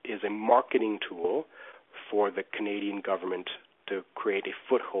countries is a marketing tool for the Canadian government to create a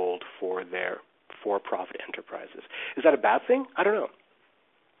foothold for their for-profit enterprises. Is that a bad thing? I don't know.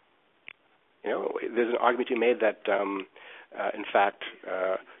 There's an argument to be made that, in fact,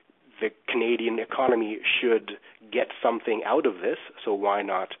 the Canadian economy should get something out of this, so why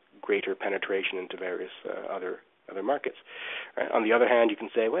not greater penetration into various other markets? Right? On the other hand, you can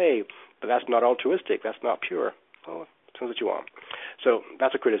say, wait, but that's not altruistic, that's not pure. Well, depends what you want. So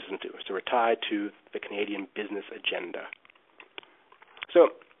that's a criticism too. So we're tied to the Canadian business agenda. So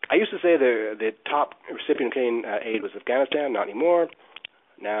I used to say the top recipient of Canadian aid was Afghanistan, not anymore.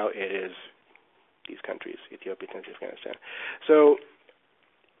 Now it is these countries, Ethiopia, Tunisia, Afghanistan. So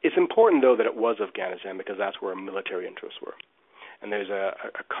it's important, though, that it was Afghanistan because that's where military interests were. And there's a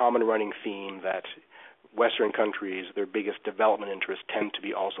common running theme that Western countries, their biggest development interests tend to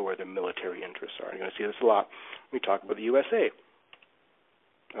be also where their military interests are. You're going to see this a lot when we talk about the USA.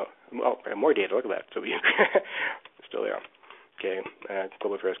 Oh, more data. Look at that. So we still there. Okay,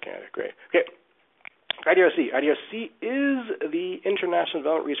 Global Affairs Canada. Great. Okay, IDRC. IDRC is the International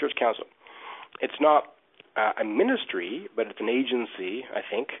Development Research Council. It's not a ministry, but it's an agency, I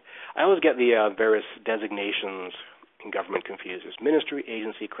think. I always get the various designations in government confused. There's ministry,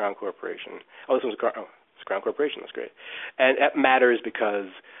 agency, Crown Corporation. This one's it's Crown Corporation. That's great. And that matters because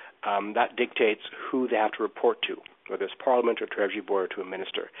that dictates who they have to report to. whether it's Parliament or Treasury Board or to a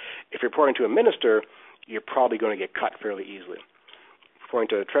minister. If you're reporting to a minister, you're probably going to get cut fairly easily. Reporting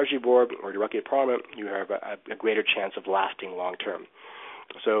to the Treasury Board or directly to Parliament, you have a greater chance of lasting long term.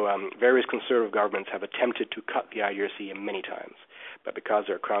 So various conservative governments have attempted to cut the IDRC many times, but because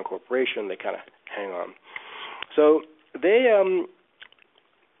they're a crown corporation, they kind of hang on. So their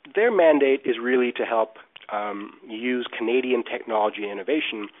mandate is really to help use Canadian technology and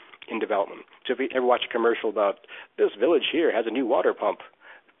innovation in development. So if you ever watch a commercial about this village here has a new water pump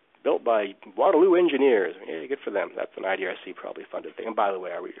built by Waterloo engineers, yeah, good for them. That's an IDRC probably funded thing. And by the way,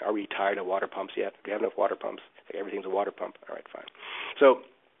 are we tired of water pumps yet? Do we have enough water pumps? Everything's a water pump. All right, fine. So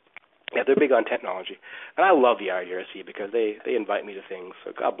yeah, they're big on technology, and I love the IDRC because they invite me to things.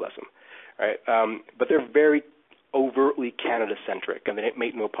 So God bless them. All right, but they're very overtly Canada-centric, and they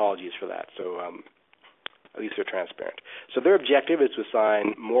make no apologies for that. So at least they're transparent. So their objective is to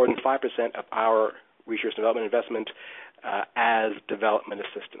assign more than 5% of our research and development investment as development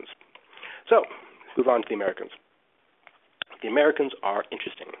assistance. So move on to the Americans. The Americans are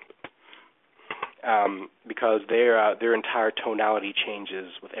interesting because their entire tonality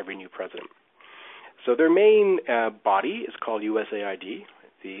changes with every new president. So their main body is called USAID,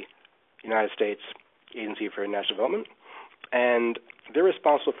 the United States Agency for International Development, and they're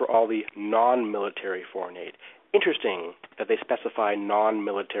responsible for all the non-military foreign aid. Interesting that they specify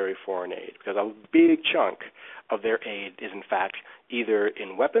non-military foreign aid because a big chunk of their aid is in fact either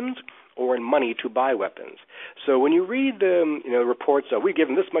in weapons or in money to buy weapons. So when you read the reports of we've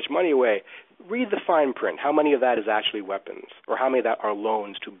given this much money away, read the fine print. How many of that is actually weapons, or how many of that are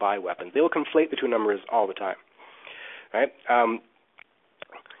loans to buy weapons? They will conflate the two numbers all the time. Right?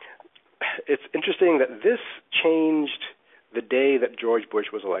 It's interesting that this changed the day that George Bush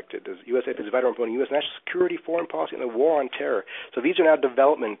was elected. As a veteran promoting U.S. national security, foreign policy, and the war on terror. So these are now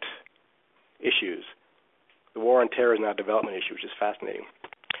development issues. The war on terror is now a development issue, which is fascinating.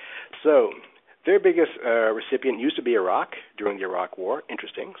 So their biggest recipient used to be Iraq during the Iraq War.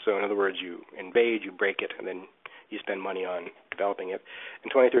 Interesting. So in other words, you invade, you break it, and then you spend money on developing it. In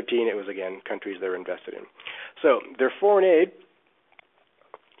 2013, it was, again, countries they were invested in. So their foreign aid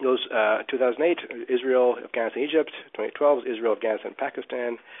goes 2008, Israel, Afghanistan, Egypt. 2012, Israel, Afghanistan,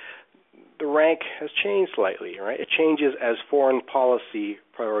 Pakistan. The rank has changed slightly, right? It changes as foreign policy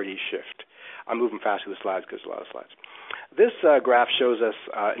priorities shift. I'm moving fast through the slides because there's a lot of slides. This graph shows us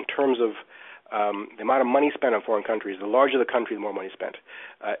in terms of the amount of money spent on foreign countries. The larger the country, the more money spent.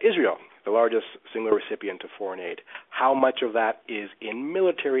 Israel, the largest single recipient of foreign aid. How much of that is in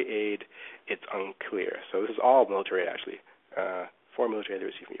military aid? It's unclear. So this is all military, actually. Foreign military aid they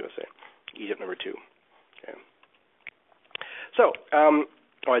received from the USA. Egypt, number 2. Okay. So,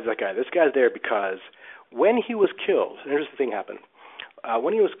 why is that guy? This guy's there because when he was killed, an interesting thing happened.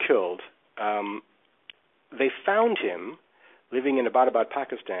 When he was killed, they found him living in Abbottabad,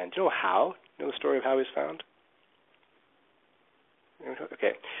 Pakistan. Do you know how? You know the story of how he was found?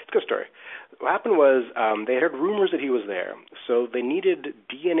 Okay, it's a good story. What happened was they heard rumors that he was there, so they needed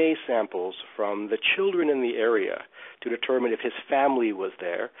DNA samples from the children in the area to determine if his family was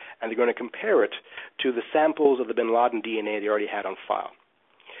there, and they're going to compare it to the samples of the bin Laden DNA they already had on file.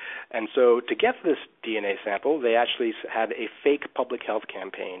 And so to get this DNA sample, they actually had a fake public health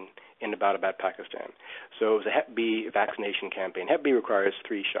campaign in Abbottabad, Pakistan. So it was a Hep B vaccination campaign. Hep B requires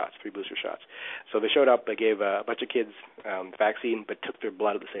 3 booster shots. So they showed up, they gave a bunch of kids the vaccine, but took their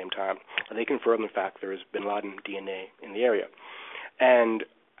blood at the same time. And they confirmed, in fact, there was bin Laden DNA in the area. And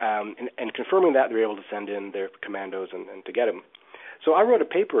confirming that, they were able to send in their commandos and to get him. So I wrote a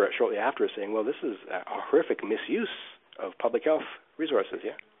paper shortly after saying, well, this is a horrific misuse of public health resources,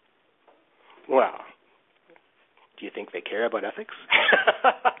 yeah? Well, do you think they care about ethics?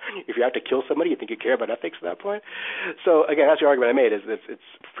 If you have to kill somebody, you think you care about ethics at that point? So again, that's the argument I made. Is it's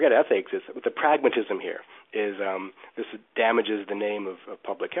forget ethics. It's the pragmatism here. Is this damages the name of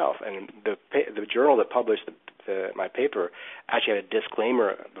public health? And the journal that published my paper actually had a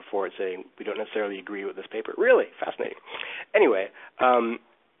disclaimer before it saying we don't necessarily agree with this paper. Really fascinating. Anyway, and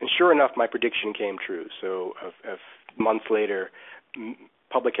sure enough, my prediction came true. So months later,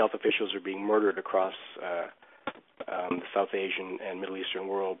 public health officials are being murdered across the South Asian and Middle Eastern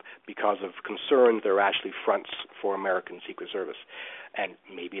world because of concerns there are actually fronts for American Secret Service. And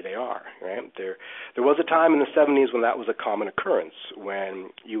maybe they are, right? There was a time in the 70s when that was a common occurrence,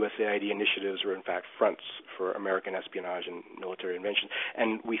 when USAID initiatives were in fact fronts for American espionage and military invention.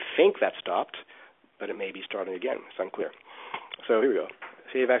 And we think that stopped, but it may be starting again. It's unclear. So here we go.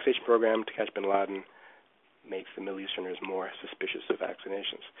 CIA vaccination program to catch bin Laden makes the Middle Easterners more suspicious of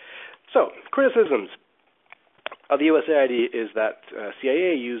vaccinations. So, criticisms. The USAID is that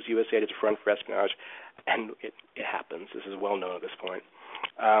CIA used USAID as a front for espionage, and it happens. This is well known at this point.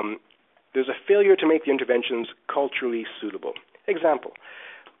 There's a failure to make the interventions culturally suitable. Example.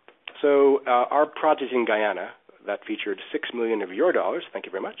 So our project in Guyana that featured $6 million of your dollars, thank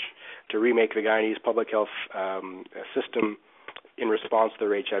you very much, to remake the Guyanese public health system in response to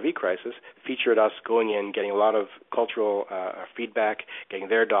their HIV crisis, featured us going in, getting a lot of cultural feedback, getting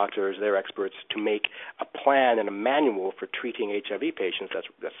their doctors, their experts to make a plan and a manual for treating HIV patients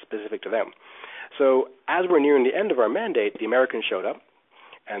that's specific to them. So as we're nearing the end of our mandate, the Americans showed up,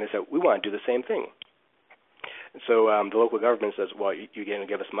 and they said, we want to do the same thing. So the local government says, well, you're going to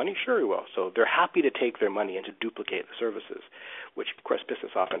give us money? Sure, we will. So they're happy to take their money and to duplicate the services, which, of course, pissed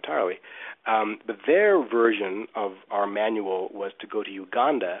us off entirely. But their version of our manual was to go to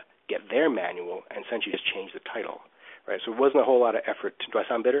Uganda, get their manual, and essentially just change the title. Right? So it wasn't a whole lot of effort. Do I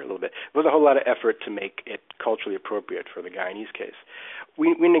sound bitter? A little bit. It wasn't a whole lot of effort to make it culturally appropriate for the Guyanese case.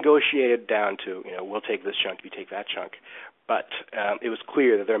 We negotiated down to, we'll take this chunk, you take that chunk. But it was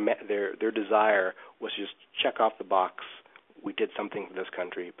clear that their desire was just check off the box. We did something for this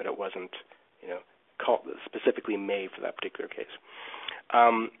country, but it wasn't, specifically made for that particular case.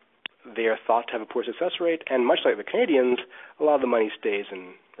 They are thought to have a poor success rate, and much like the Canadians, a lot of the money stays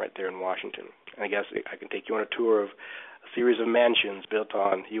right there in Washington. And I guess I can take you on a tour of a series of mansions built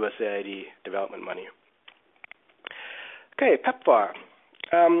on USAID development money. Okay, PEPFAR.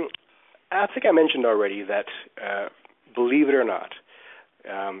 I think I mentioned already that, believe it or not,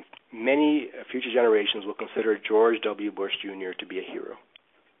 many future generations will consider George W. Bush Jr. to be a hero.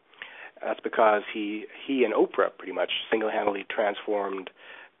 That's because he and Oprah pretty much single-handedly transformed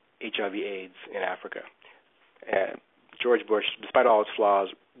HIV/AIDS in Africa. George Bush, despite all his flaws,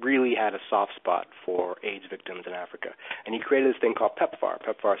 really had a soft spot for AIDS victims in Africa. And he created this thing called PEPFAR.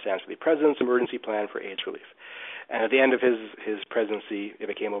 PEPFAR stands for the President's Emergency Plan for AIDS Relief. And at the end of his presidency, it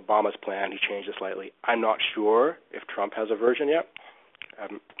became Obama's plan. He changed it slightly. I'm not sure if Trump has a version yet. I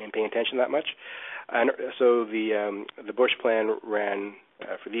haven't been paying attention that much. And so the Bush plan ran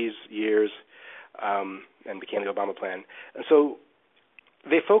for these years and became the Obama plan. And so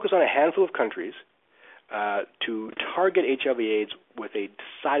they focus on a handful of countries to target HIV/AIDS with a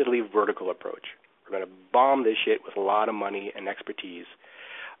decidedly vertical approach. We're going to bomb this shit with a lot of money and expertise.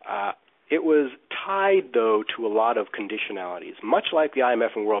 It was tied, though, to a lot of conditionalities, much like the IMF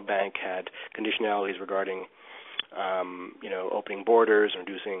and World Bank had conditionalities regarding, opening borders,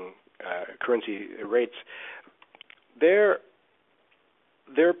 reducing currency rates. Their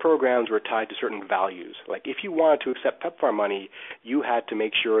programs were tied to certain values. Like if you wanted to accept PEPFAR money, you had to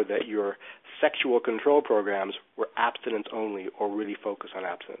make sure that your sexual control programs were abstinence only or really focus on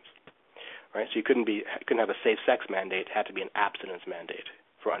abstinence. Right? So you couldn't have a safe sex mandate. It had to be an abstinence mandate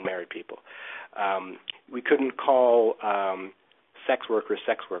for unmarried people. We couldn't call sex workers.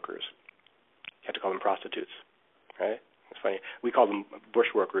 You had to call them prostitutes, right? It's funny. We called them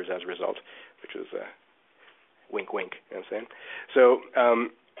bush workers as a result, which was wink, wink, you know what I'm saying? So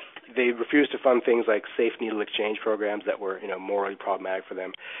they refused to fund things like safe needle exchange programs that were, morally problematic for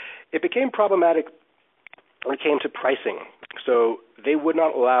them. It became problematic when it came to pricing. So they would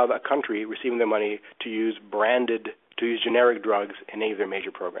not allow a country receiving their money to use generic drugs in any of their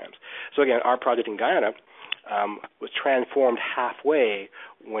major programs. So again, our project in Guyana was transformed halfway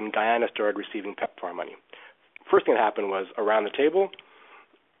when Guyana started receiving PEPFAR money. First thing that happened was around the table.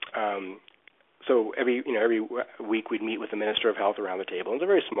 So every week we'd meet with the Minister of Health around the table. It was a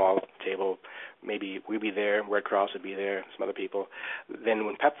very small table. Maybe we'd be there, Red Cross would be there, some other people. Then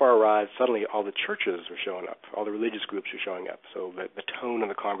when PEPFAR arrived, suddenly all the churches were showing up, all the religious groups were showing up. So the tone of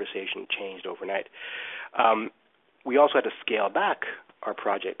the conversation changed overnight. We also had to scale back our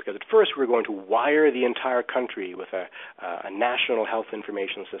project because at first we were going to wire the entire country with a national health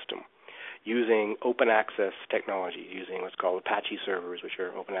information system using open access technology, using what's called Apache servers, which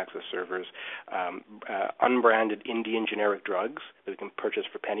are open access servers, unbranded Indian generic drugs that we can purchase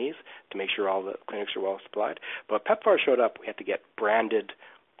for pennies to make sure all the clinics are well supplied. But PEPFAR showed up, we had to get branded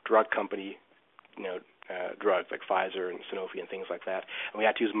drug company, drugs like Pfizer and Sanofi and things like that. And we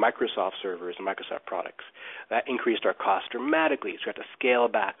had to use Microsoft servers and Microsoft products. That increased our cost dramatically, so we had to scale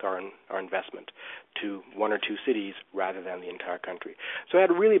back our investment to one or two cities rather than the entire country. So it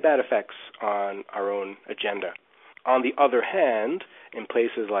had really bad effects on our own agenda. On the other hand, in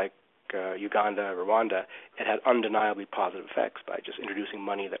places like Uganda, Rwanda, it had undeniably positive effects by just introducing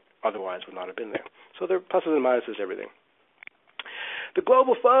money that otherwise would not have been there. So there are pluses and minuses to everything. The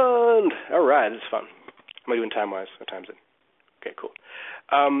Global Fund. All right, this is fun. Am I doing time-wise? What time is it? Okay, cool.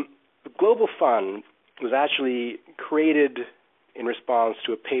 The Global Fund was actually created in response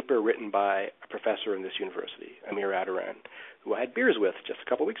to a paper written by a professor in this university, Amir Adaran, who I had beers with just a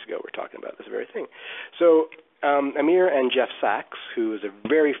couple weeks ago. We're talking about this very thing. So Amir and Jeff Sachs, who is a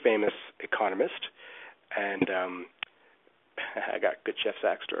very famous economist, and I got good Jeff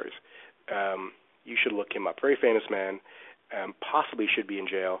Sachs stories. You should look him up. Very famous man. Possibly should be in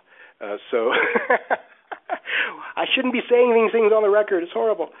jail. So I shouldn't be saying these things on the record. It's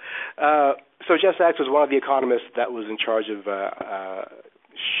horrible. So Jeff Sachs was one of the economists that was in charge of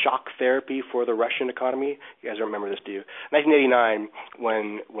shock therapy for the Russian economy. You guys remember this, do you? 1989,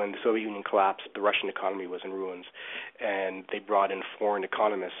 when the Soviet Union collapsed, the Russian economy was in ruins, and they brought in foreign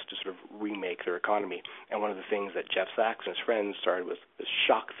economists to sort of remake their economy. And one of the things that Jeff Sachs and his friends started was this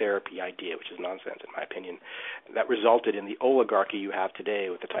shock therapy idea, which is nonsense in my opinion, that resulted in the oligarchy you have today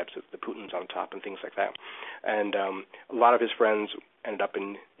with the types of the Putins on top and things like that. And a lot of his friends ended up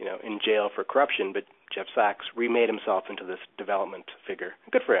in jail for corruption, but Jeff Sachs remade himself into this development figure.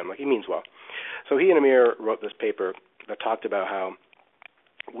 Good for him. Like, he means well. So he and Amir wrote this paper that talked about how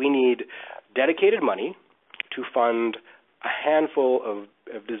we need dedicated money to fund a handful of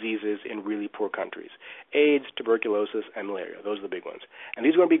diseases in really poor countries. AIDS, tuberculosis, and malaria. Those are the big ones. And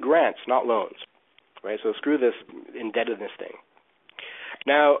these are going to be grants, not loans. Right? So screw this indebtedness thing.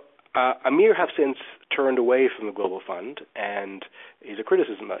 Now, Amir has since turned away from the Global Fund, and he's a critic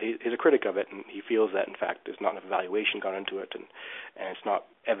of it, and he feels that, in fact, there's not enough evaluation gone into it, and it's not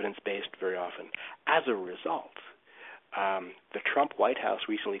evidence-based very often. As a result, the Trump White House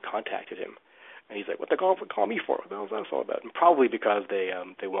recently contacted him, and he's like, what the hell call me for? What the hell is that all about? And probably because they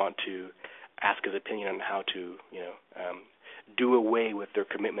want to ask his opinion on how to, do away with their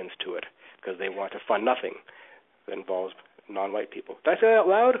commitments to it, because they want to fund nothing that involves non-white people. Did I say that out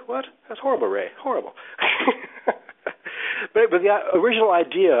loud? What? That's horrible, Ray. Horrible. but the original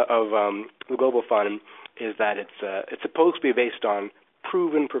idea of the Global Fund is that it's supposed to be based on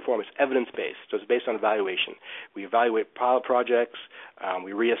proven performance, evidence-based. So it's based on evaluation. We evaluate pilot projects.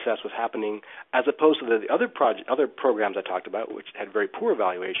 We reassess what's happening, as opposed to the other programs I talked about, which had very poor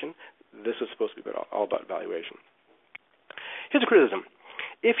evaluation. This is supposed to be all about evaluation. Here's a criticism.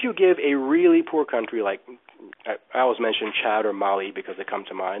 If you give a really poor country, like I always mention Chad or Mali because they come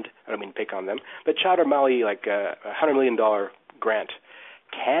to mind. I don't mean to pick on them, but Chad or Mali, like a $100 million grant,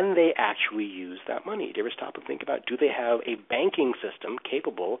 can they actually use that money? Do you ever stop and think about, do they have a banking system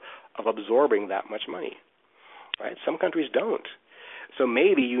capable of absorbing that much money? Right? Some countries don't. So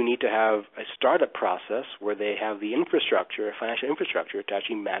maybe you need to have a startup process where they have the infrastructure, financial infrastructure, to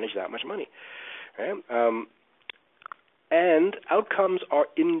actually manage that much money. Right? And outcomes are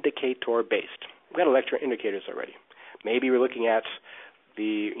indicator-based. We've got to lecture indicators already. Maybe we're looking at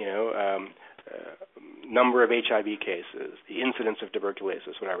the number of HIV cases, the incidence of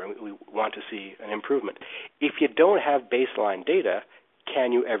tuberculosis, whatever. We want to see an improvement. If you don't have baseline data,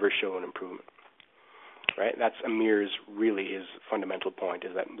 can you ever show an improvement? Right? That's Amir's really his fundamental point,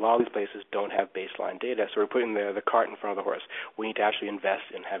 is that a lot of these places don't have baseline data, so we're putting the cart in front of the horse. We need to actually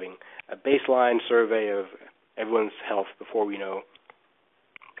invest in having a baseline survey of everyone's health before we know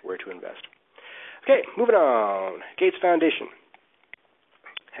where to invest. Okay, moving on. Gates Foundation.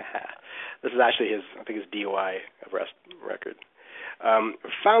 This is actually his DOI arrest record.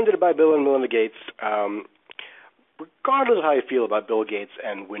 Founded by Bill and Melinda Gates. Regardless of how you feel about Bill Gates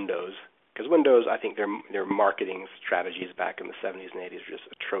and Windows, because Windows, I think their marketing strategies back in the 70s and 80s are just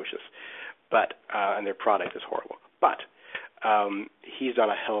atrocious, but and their product is horrible. But he's done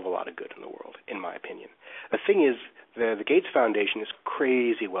a hell of a lot of good in the world, in my opinion. The thing is, the Gates Foundation is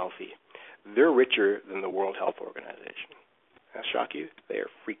crazy wealthy. They're richer than the World Health Organization. That shock you? They are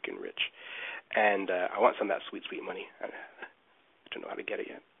freaking rich. And I want some of that sweet, sweet money. I don't know how to get it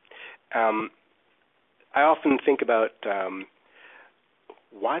yet. I often think about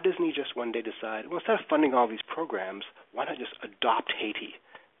why doesn't he just one day decide, well, instead of funding all these programs, why not just adopt Haiti?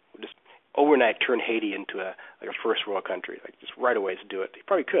 Just overnight turn Haiti into a first world country, like just right away to do it. He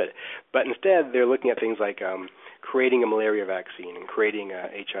probably could. But instead, they're looking at things like creating a malaria vaccine and creating a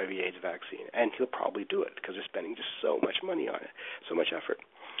HIV/AIDS vaccine. And he'll probably do it because they're spending just so much money on it, so much effort.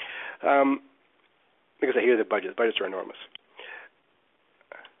 Because I hear the budgets are enormous.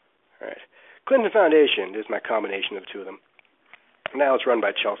 All right. Clinton Foundation is my combination of the two of them. Now it's run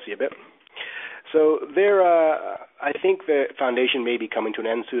by Chelsea a bit. So I think the foundation may be coming to an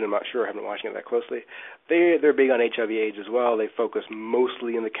end soon. I'm not sure. I haven't been watching it that closely. They're big on HIV/AIDS as well. They focus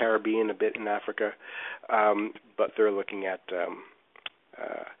mostly in the Caribbean, a bit in Africa, but they're looking at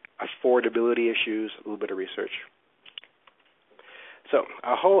affordability issues, a little bit of research. So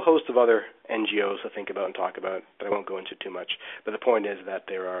a whole host of other NGOs to think about and talk about that I won't go into too much. But the point is that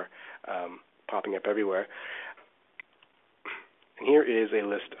there are popping up everywhere. And here is a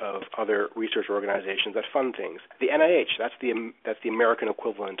list of other research organizations that fund things. The NIH, that's the American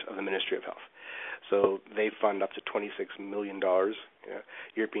equivalent of the Ministry of Health. So they fund up to $26 million,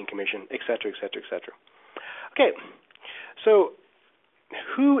 European Commission, et cetera, et cetera, et cetera. Okay, so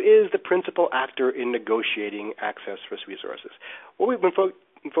who is the principal actor in negotiating access for resources? What we've been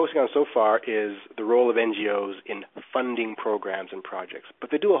focusing on so far is the role of NGOs in funding programs and projects, but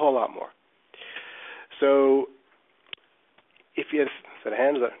they do a whole lot more. So if you have a set of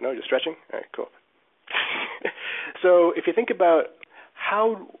hands, no, just stretching? All right, cool. So if you think about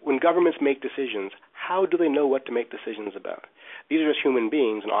when governments make decisions, how do they know what to make decisions about? These are just human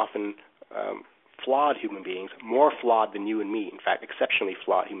beings, and often flawed human beings, more flawed than you and me, in fact, exceptionally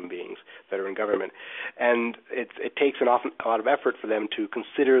flawed human beings that are in government. And it takes a lot of effort for them to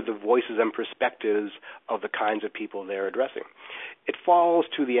consider the voices and perspectives of the kinds of people they're addressing. It falls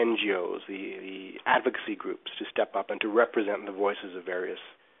to the NGOs, the advocacy groups, to step up and to represent the voices of various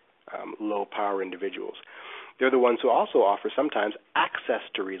low-power individuals. They're the ones who also offer sometimes access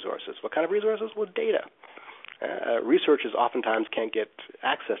to resources. What kind of resources? Well, data. Researchers oftentimes can't get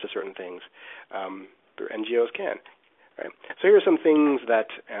access to certain things. The NGOs can. Right? So here are some things that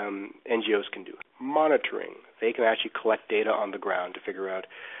NGOs can do. Monitoring. They can actually collect data on the ground to figure out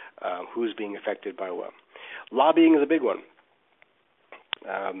who's being affected by what. Lobbying is a big one.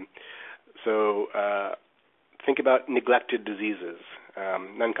 So think about neglected diseases.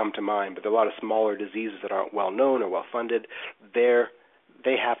 None come to mind, but there are a lot of smaller diseases that aren't well known or well funded.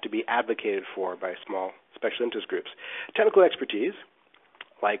 They have to be advocated for by small special interest groups. Technical expertise,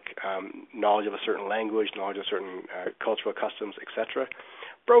 like knowledge of a certain language, knowledge of certain cultural customs, etc.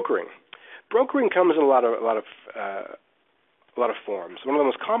 Brokering. Brokering comes in a lot of forms. One of the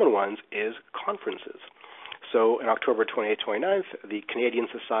most common ones is conferences. So in October 28th, 29th, the Canadian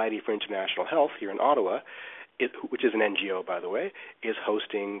Society for International Health here in Ottawa, which is an NGO, by the way, is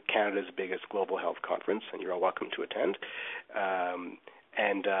hosting Canada's biggest global health conference, and you're all welcome to attend.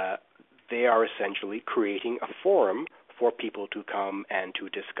 They are essentially creating a forum for people to come and to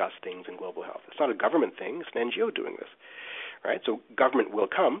discuss things in global health. It's not a government thing. It's an NGO doing this, right? So government will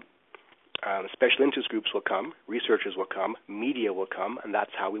come, special interest groups will come, researchers will come, media will come, and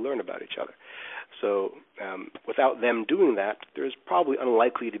that's how we learn about each other. So without them doing that, there's probably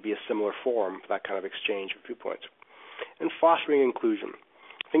unlikely to be a similar forum for that kind of exchange of viewpoints. And fostering inclusion.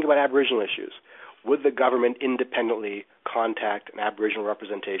 Think about Aboriginal issues. Would the government independently contact an Aboriginal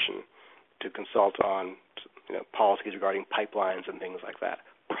representation to consult on policies regarding pipelines and things like that?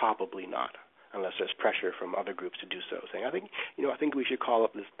 Probably not, unless there's pressure from other groups to do so, saying, I think we should call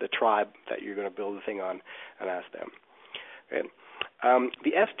up the tribe that you're going to build the thing on and ask them. Okay?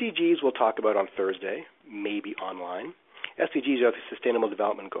 The SDGs we'll talk about on Thursday, maybe online. SDGs are the Sustainable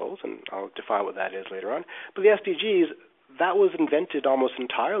Development Goals, and I'll define what that is later on. But the SDGs, that was invented almost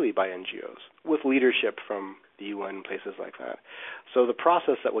entirely by NGOs, with leadership from the UN and places like that. So the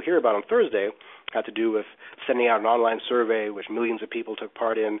process that we'll hear about on Thursday had to do with sending out an online survey, which millions of people took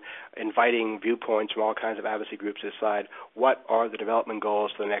part in, inviting viewpoints from all kinds of advocacy groups to decide what are the development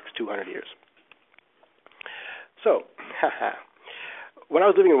goals for the next 200 years. So, when I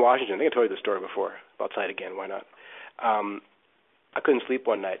was living in Washington, I think I told you this story before. I'll tell it again, why not? I couldn't sleep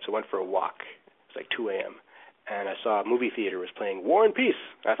one night, so I went for a walk. It was like 2 a.m., and I saw a movie theater was playing War and Peace.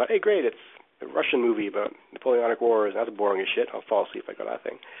 And I thought, hey, great, it's a Russian movie about Napoleonic Wars. That's boring as shit. I'll fall asleep if I go to that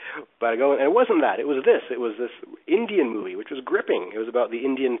thing. But I go, and it wasn't that. It was this. It was this Indian movie, which was gripping. It was about the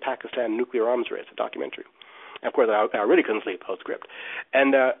Indian-Pakistan nuclear arms race, a documentary. And of course, I really couldn't sleep post-script.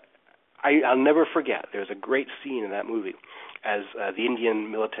 And I'll never forget, there's a great scene in that movie as the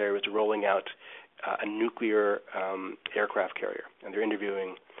Indian military was rolling out a nuclear aircraft carrier, and they're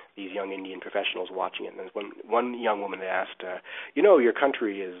interviewing these young Indian professionals watching it. And there's one young woman they asked, your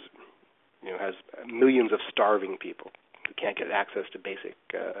country has millions of starving people who can't get access to basic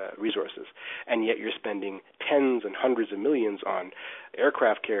resources, and yet you're spending tens and hundreds of millions on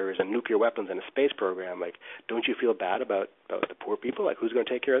aircraft carriers and nuclear weapons and a space program. Like, don't you feel bad about the poor people? Like, who's going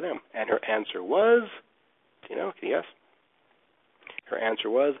to take care of them? And her answer was, can you guess? Her answer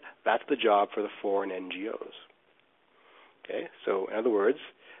was, that's the job for the foreign NGOs. Okay, so in other words,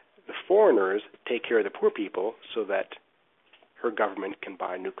 the foreigners take care of the poor people so that her government can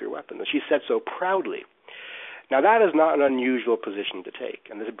buy nuclear weapons. And she said so proudly. Now, that is not an unusual position to take,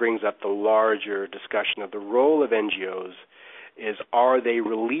 and this brings up the larger discussion of the role of NGOs is, are they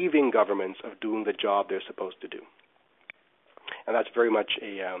relieving governments of doing the job they're supposed to do? And that's very much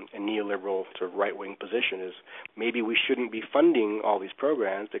a neoliberal sort of right-wing position, is maybe we shouldn't be funding all these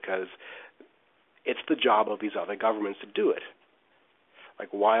programs because it's the job of these other governments to do it. Like,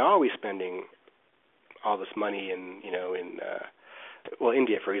 why are we spending all this money in Well,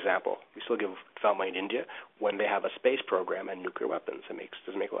 India, for example, we still give development money to India when they have a space program and nuclear weapons. It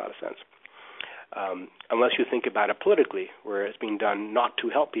doesn't make a lot of sense. Unless you think about it politically, where it's being done not to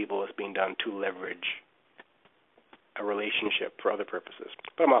help people, it's being done to leverage a relationship for other purposes.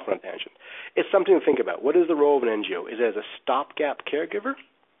 But I'm off on a tangent. It's something to think about. What is the role of an NGO? Is it as a stopgap caregiver?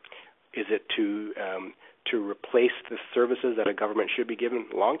 Is it to replace the services that a government should be given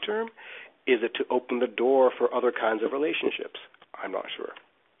long term? Is it to open the door for other kinds of relationships? I'm not sure.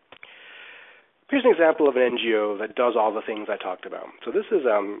 Here's an example of an NGO that does all the things I talked about. So this is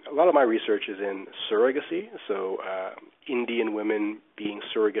a lot of my research is in surrogacy, so Indian women being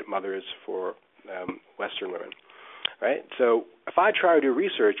surrogate mothers for Western women. Right? So if I try to do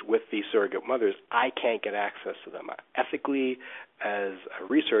research with these surrogate mothers, I can't get access to them. Ethically, as a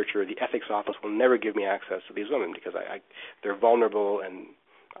researcher, the ethics office will never give me access to these women because they're vulnerable and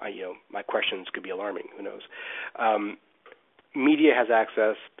my questions could be alarming. Who knows? Media has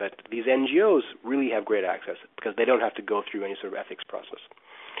access, but these NGOs really have great access because they don't have to go through any sort of ethics process.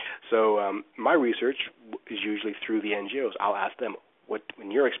 So my research is usually through the NGOs. I'll ask them,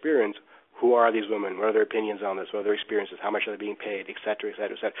 in your experience, who are these women? What are their opinions on this? What are their experiences? How much are they being paid? Et cetera, et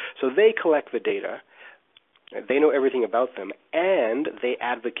cetera, et cetera. So they collect the data. They know everything about them, and they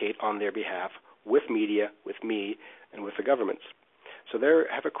advocate on their behalf with media, with me, and with the governments. So they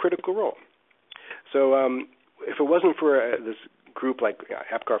have a critical role. So if it wasn't for this group like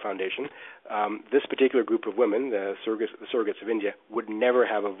APGAR Foundation, this particular group of women, the surrogates of India, would never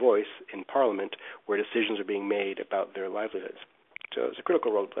have a voice in Parliament where decisions are being made about their livelihoods. So it's a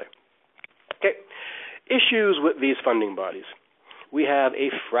critical role to play. Okay, issues with these funding bodies. We have a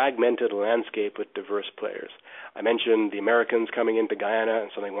fragmented landscape with diverse players. I mentioned the Americans coming into Guyana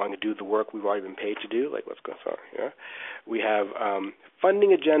and suddenly wanting to do the work we've already been paid to do, like what's going on here. We have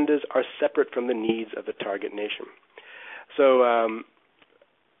funding agendas are separate from the needs of the target nation. So I've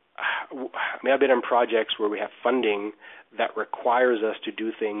been on projects where we have funding that requires us to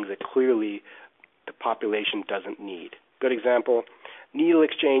do things that clearly the population doesn't need. Good example, needle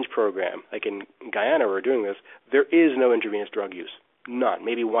exchange program. Like in Guyana, we're doing this. There is no intravenous drug use. None.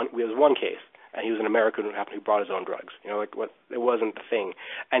 Maybe one. There was one case, and he was an American who brought his own drugs. It wasn't the thing.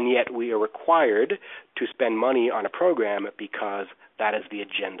 And yet we are required to spend money on a program because that is the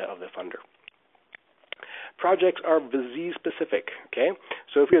agenda of the funder. Projects are disease-specific, okay?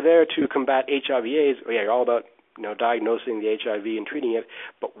 So if you're there to combat HIV/AIDS, you're all about diagnosing the HIV and treating it,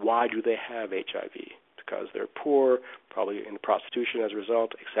 but why do they have HIV? Because they're poor, probably in prostitution as a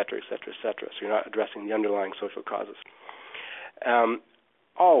result, et cetera, et cetera, et cetera. So you're not addressing the underlying social causes.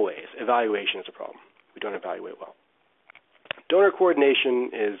 Always, evaluation is a problem. We don't evaluate well. Donor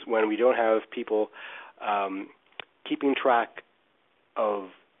coordination is when we don't have people keeping track of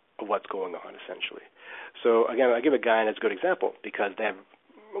what's going on, essentially. So again, I give Guyana as a good example because they have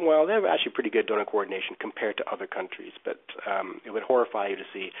actually pretty good donor coordination compared to other countries, but it would horrify you to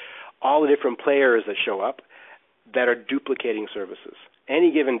see all the different players that show up that are duplicating services.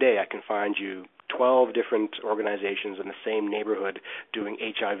 Any given day, I can find you 12 different organizations in the same neighborhood doing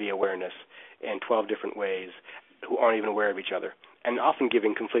HIV awareness in 12 different ways who aren't even aware of each other, and often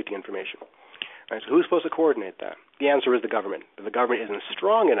giving conflicting information. Right, so who's supposed to coordinate that? The answer is the government. If the government isn't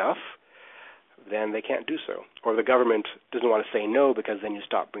strong enough, then they can't do so. Or the government doesn't want to say no because then you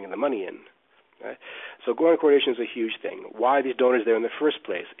stop bringing the money in. Right? So donor coordination is a huge thing. Why are these donors there in the first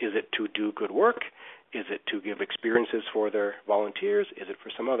place? Is it to do good work? Is it to give experiences for their volunteers? Is it for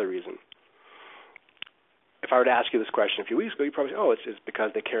some other reason? If I were to ask you this question a few weeks ago, you'd probably say, it's just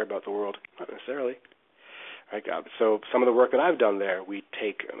because they care about the world. Not necessarily. Right? So some of the work that I've done there, we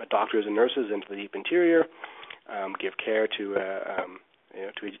take doctors and nurses into the deep interior, give care to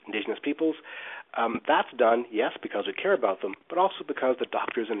indigenous peoples. That's done, yes, because we care about them, but also because the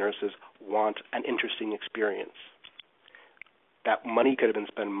doctors and nurses want an interesting experience. That money could have been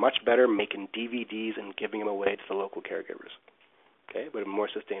spent much better making DVDs and giving them away to the local caregivers. Okay, but more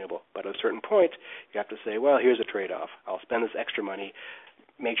sustainable. But at a certain point, you have to say, well, here's a trade-off. I'll spend this extra money,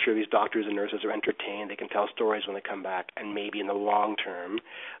 make sure these doctors and nurses are entertained, they can tell stories when they come back, and maybe in the long term,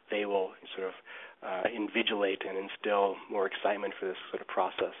 they will sort of invigilate and instill more excitement for this sort of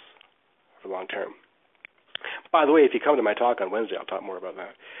process for long term. By the way, if you come to my talk on Wednesday, I'll talk more about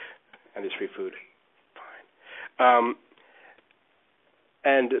that. And there's free food. Fine.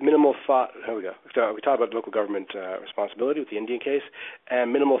 And minimal thought, here we go. So we talked about local government responsibility with the Indian case,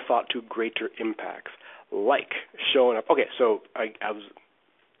 and minimal thought to greater impacts, like showing up. Okay, so I was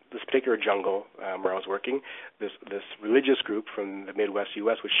this particular jungle where I was working, this religious group from the Midwest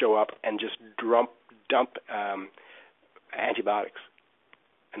U.S. would show up and just dump antibiotics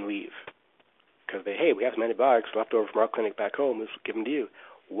and leave because we have some antibiotics left over from our clinic back home. Let's give them to you.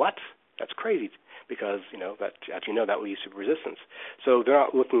 What? That's crazy, because that will lead to resistance. So they're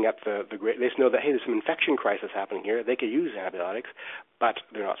not looking at they just know that, hey, there's some infection crisis happening here. They could use antibiotics, but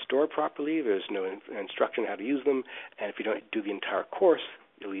they're not stored properly. There's no instruction how to use them, and if you don't do the entire course,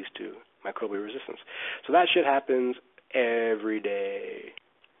 it leads to microbial resistance. So that shit happens every day.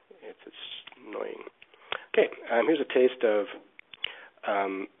 It's annoying. Okay, here's a taste of.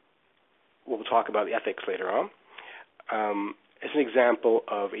 We'll talk about the ethics later on. It's an example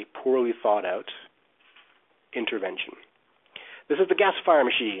of a poorly thought out intervention. This is the gasifier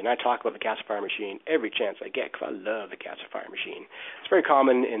machine. I talk about the gasifier machine every chance I get because I love the gasifier machine. It's very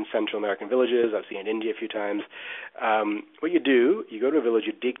common in Central American villages. I've seen it in India a few times. What you do, you go to a village,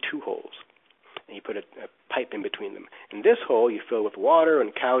 you dig 2 holes, and you put a pipe in between them. In this hole, you fill with water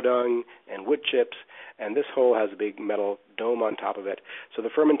and cow dung and wood chips, and this hole has a big metal dome on top of it. So the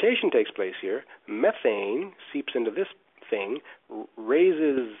fermentation takes place here. Methane seeps into this thing,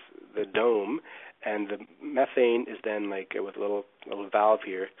 raises the dome, and the methane is then, with a little valve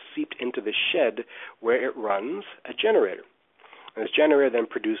here, seeped into the shed where it runs a generator. And this generator then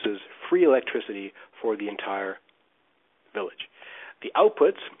produces free electricity for the entire village. The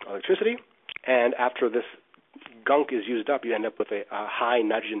outputs are electricity, and after this gunk is used up, you end up with a high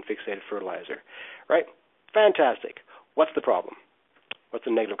nitrogen-fixated fertilizer. Right? Fantastic. What's the problem? What's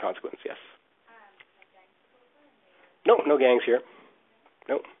the negative consequence? Yes? No gangs here.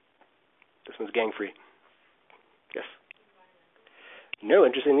 Nope. This one's gang-free. Yes? No,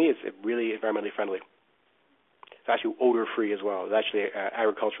 interestingly, it's really environmentally friendly. It's actually odor-free as well. It's actually an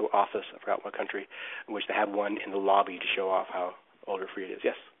agricultural office, I forgot what country, in which they had one in the lobby to show off how odor-free it is.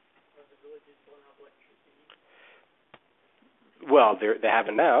 Yes? Well, they have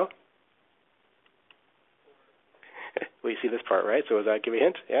it now. Well, you see this part, right? So does that give you a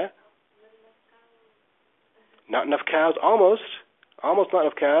hint? Yeah? Not enough cows? Almost. Almost not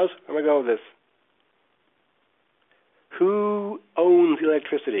enough cows. I'm going to go with this. Who owns the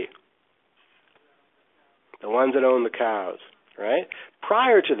electricity? The ones that own the cows, right?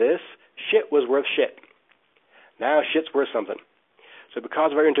 Prior to this, shit was worth shit. Now shit's worth something. So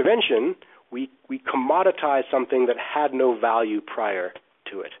because of our intervention, we commoditize something that had no value prior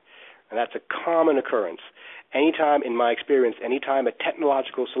to it. And that's a common occurrence. Anytime, in my experience, anytime a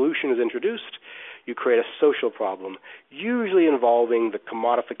technological solution is introduced, you create a social problem, usually involving the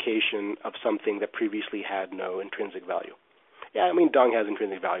commodification of something that previously had no intrinsic value. Yeah, I mean, dung has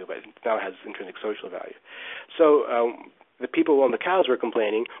intrinsic value, but it now has intrinsic social value. So the people who own the cows were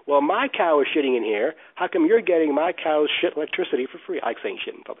complaining, well, my cow is shitting in here. How come you're getting my cow's shit electricity for free? I like saying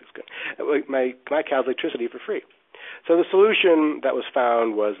shit in public is good. My cow's electricity for free. So the solution that was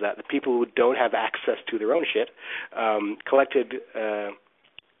found was that the people who don't have access to their own shit collected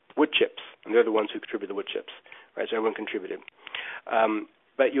wood chips, and they're the ones who contribute the wood chips, right? So everyone contributed.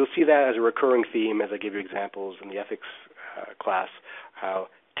 But you'll see that as a recurring theme as I give you examples in the ethics class, how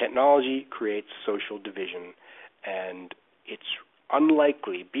technology creates social division, and it's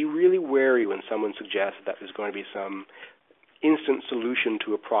unlikely. Be really wary when someone suggests that there's going to be some instant solution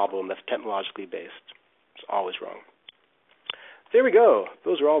to a problem that's technologically based. It's always wrong. There we go.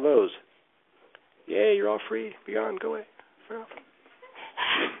 Those are all those. Yay, you're all free. Be on. Go away. Fair enough.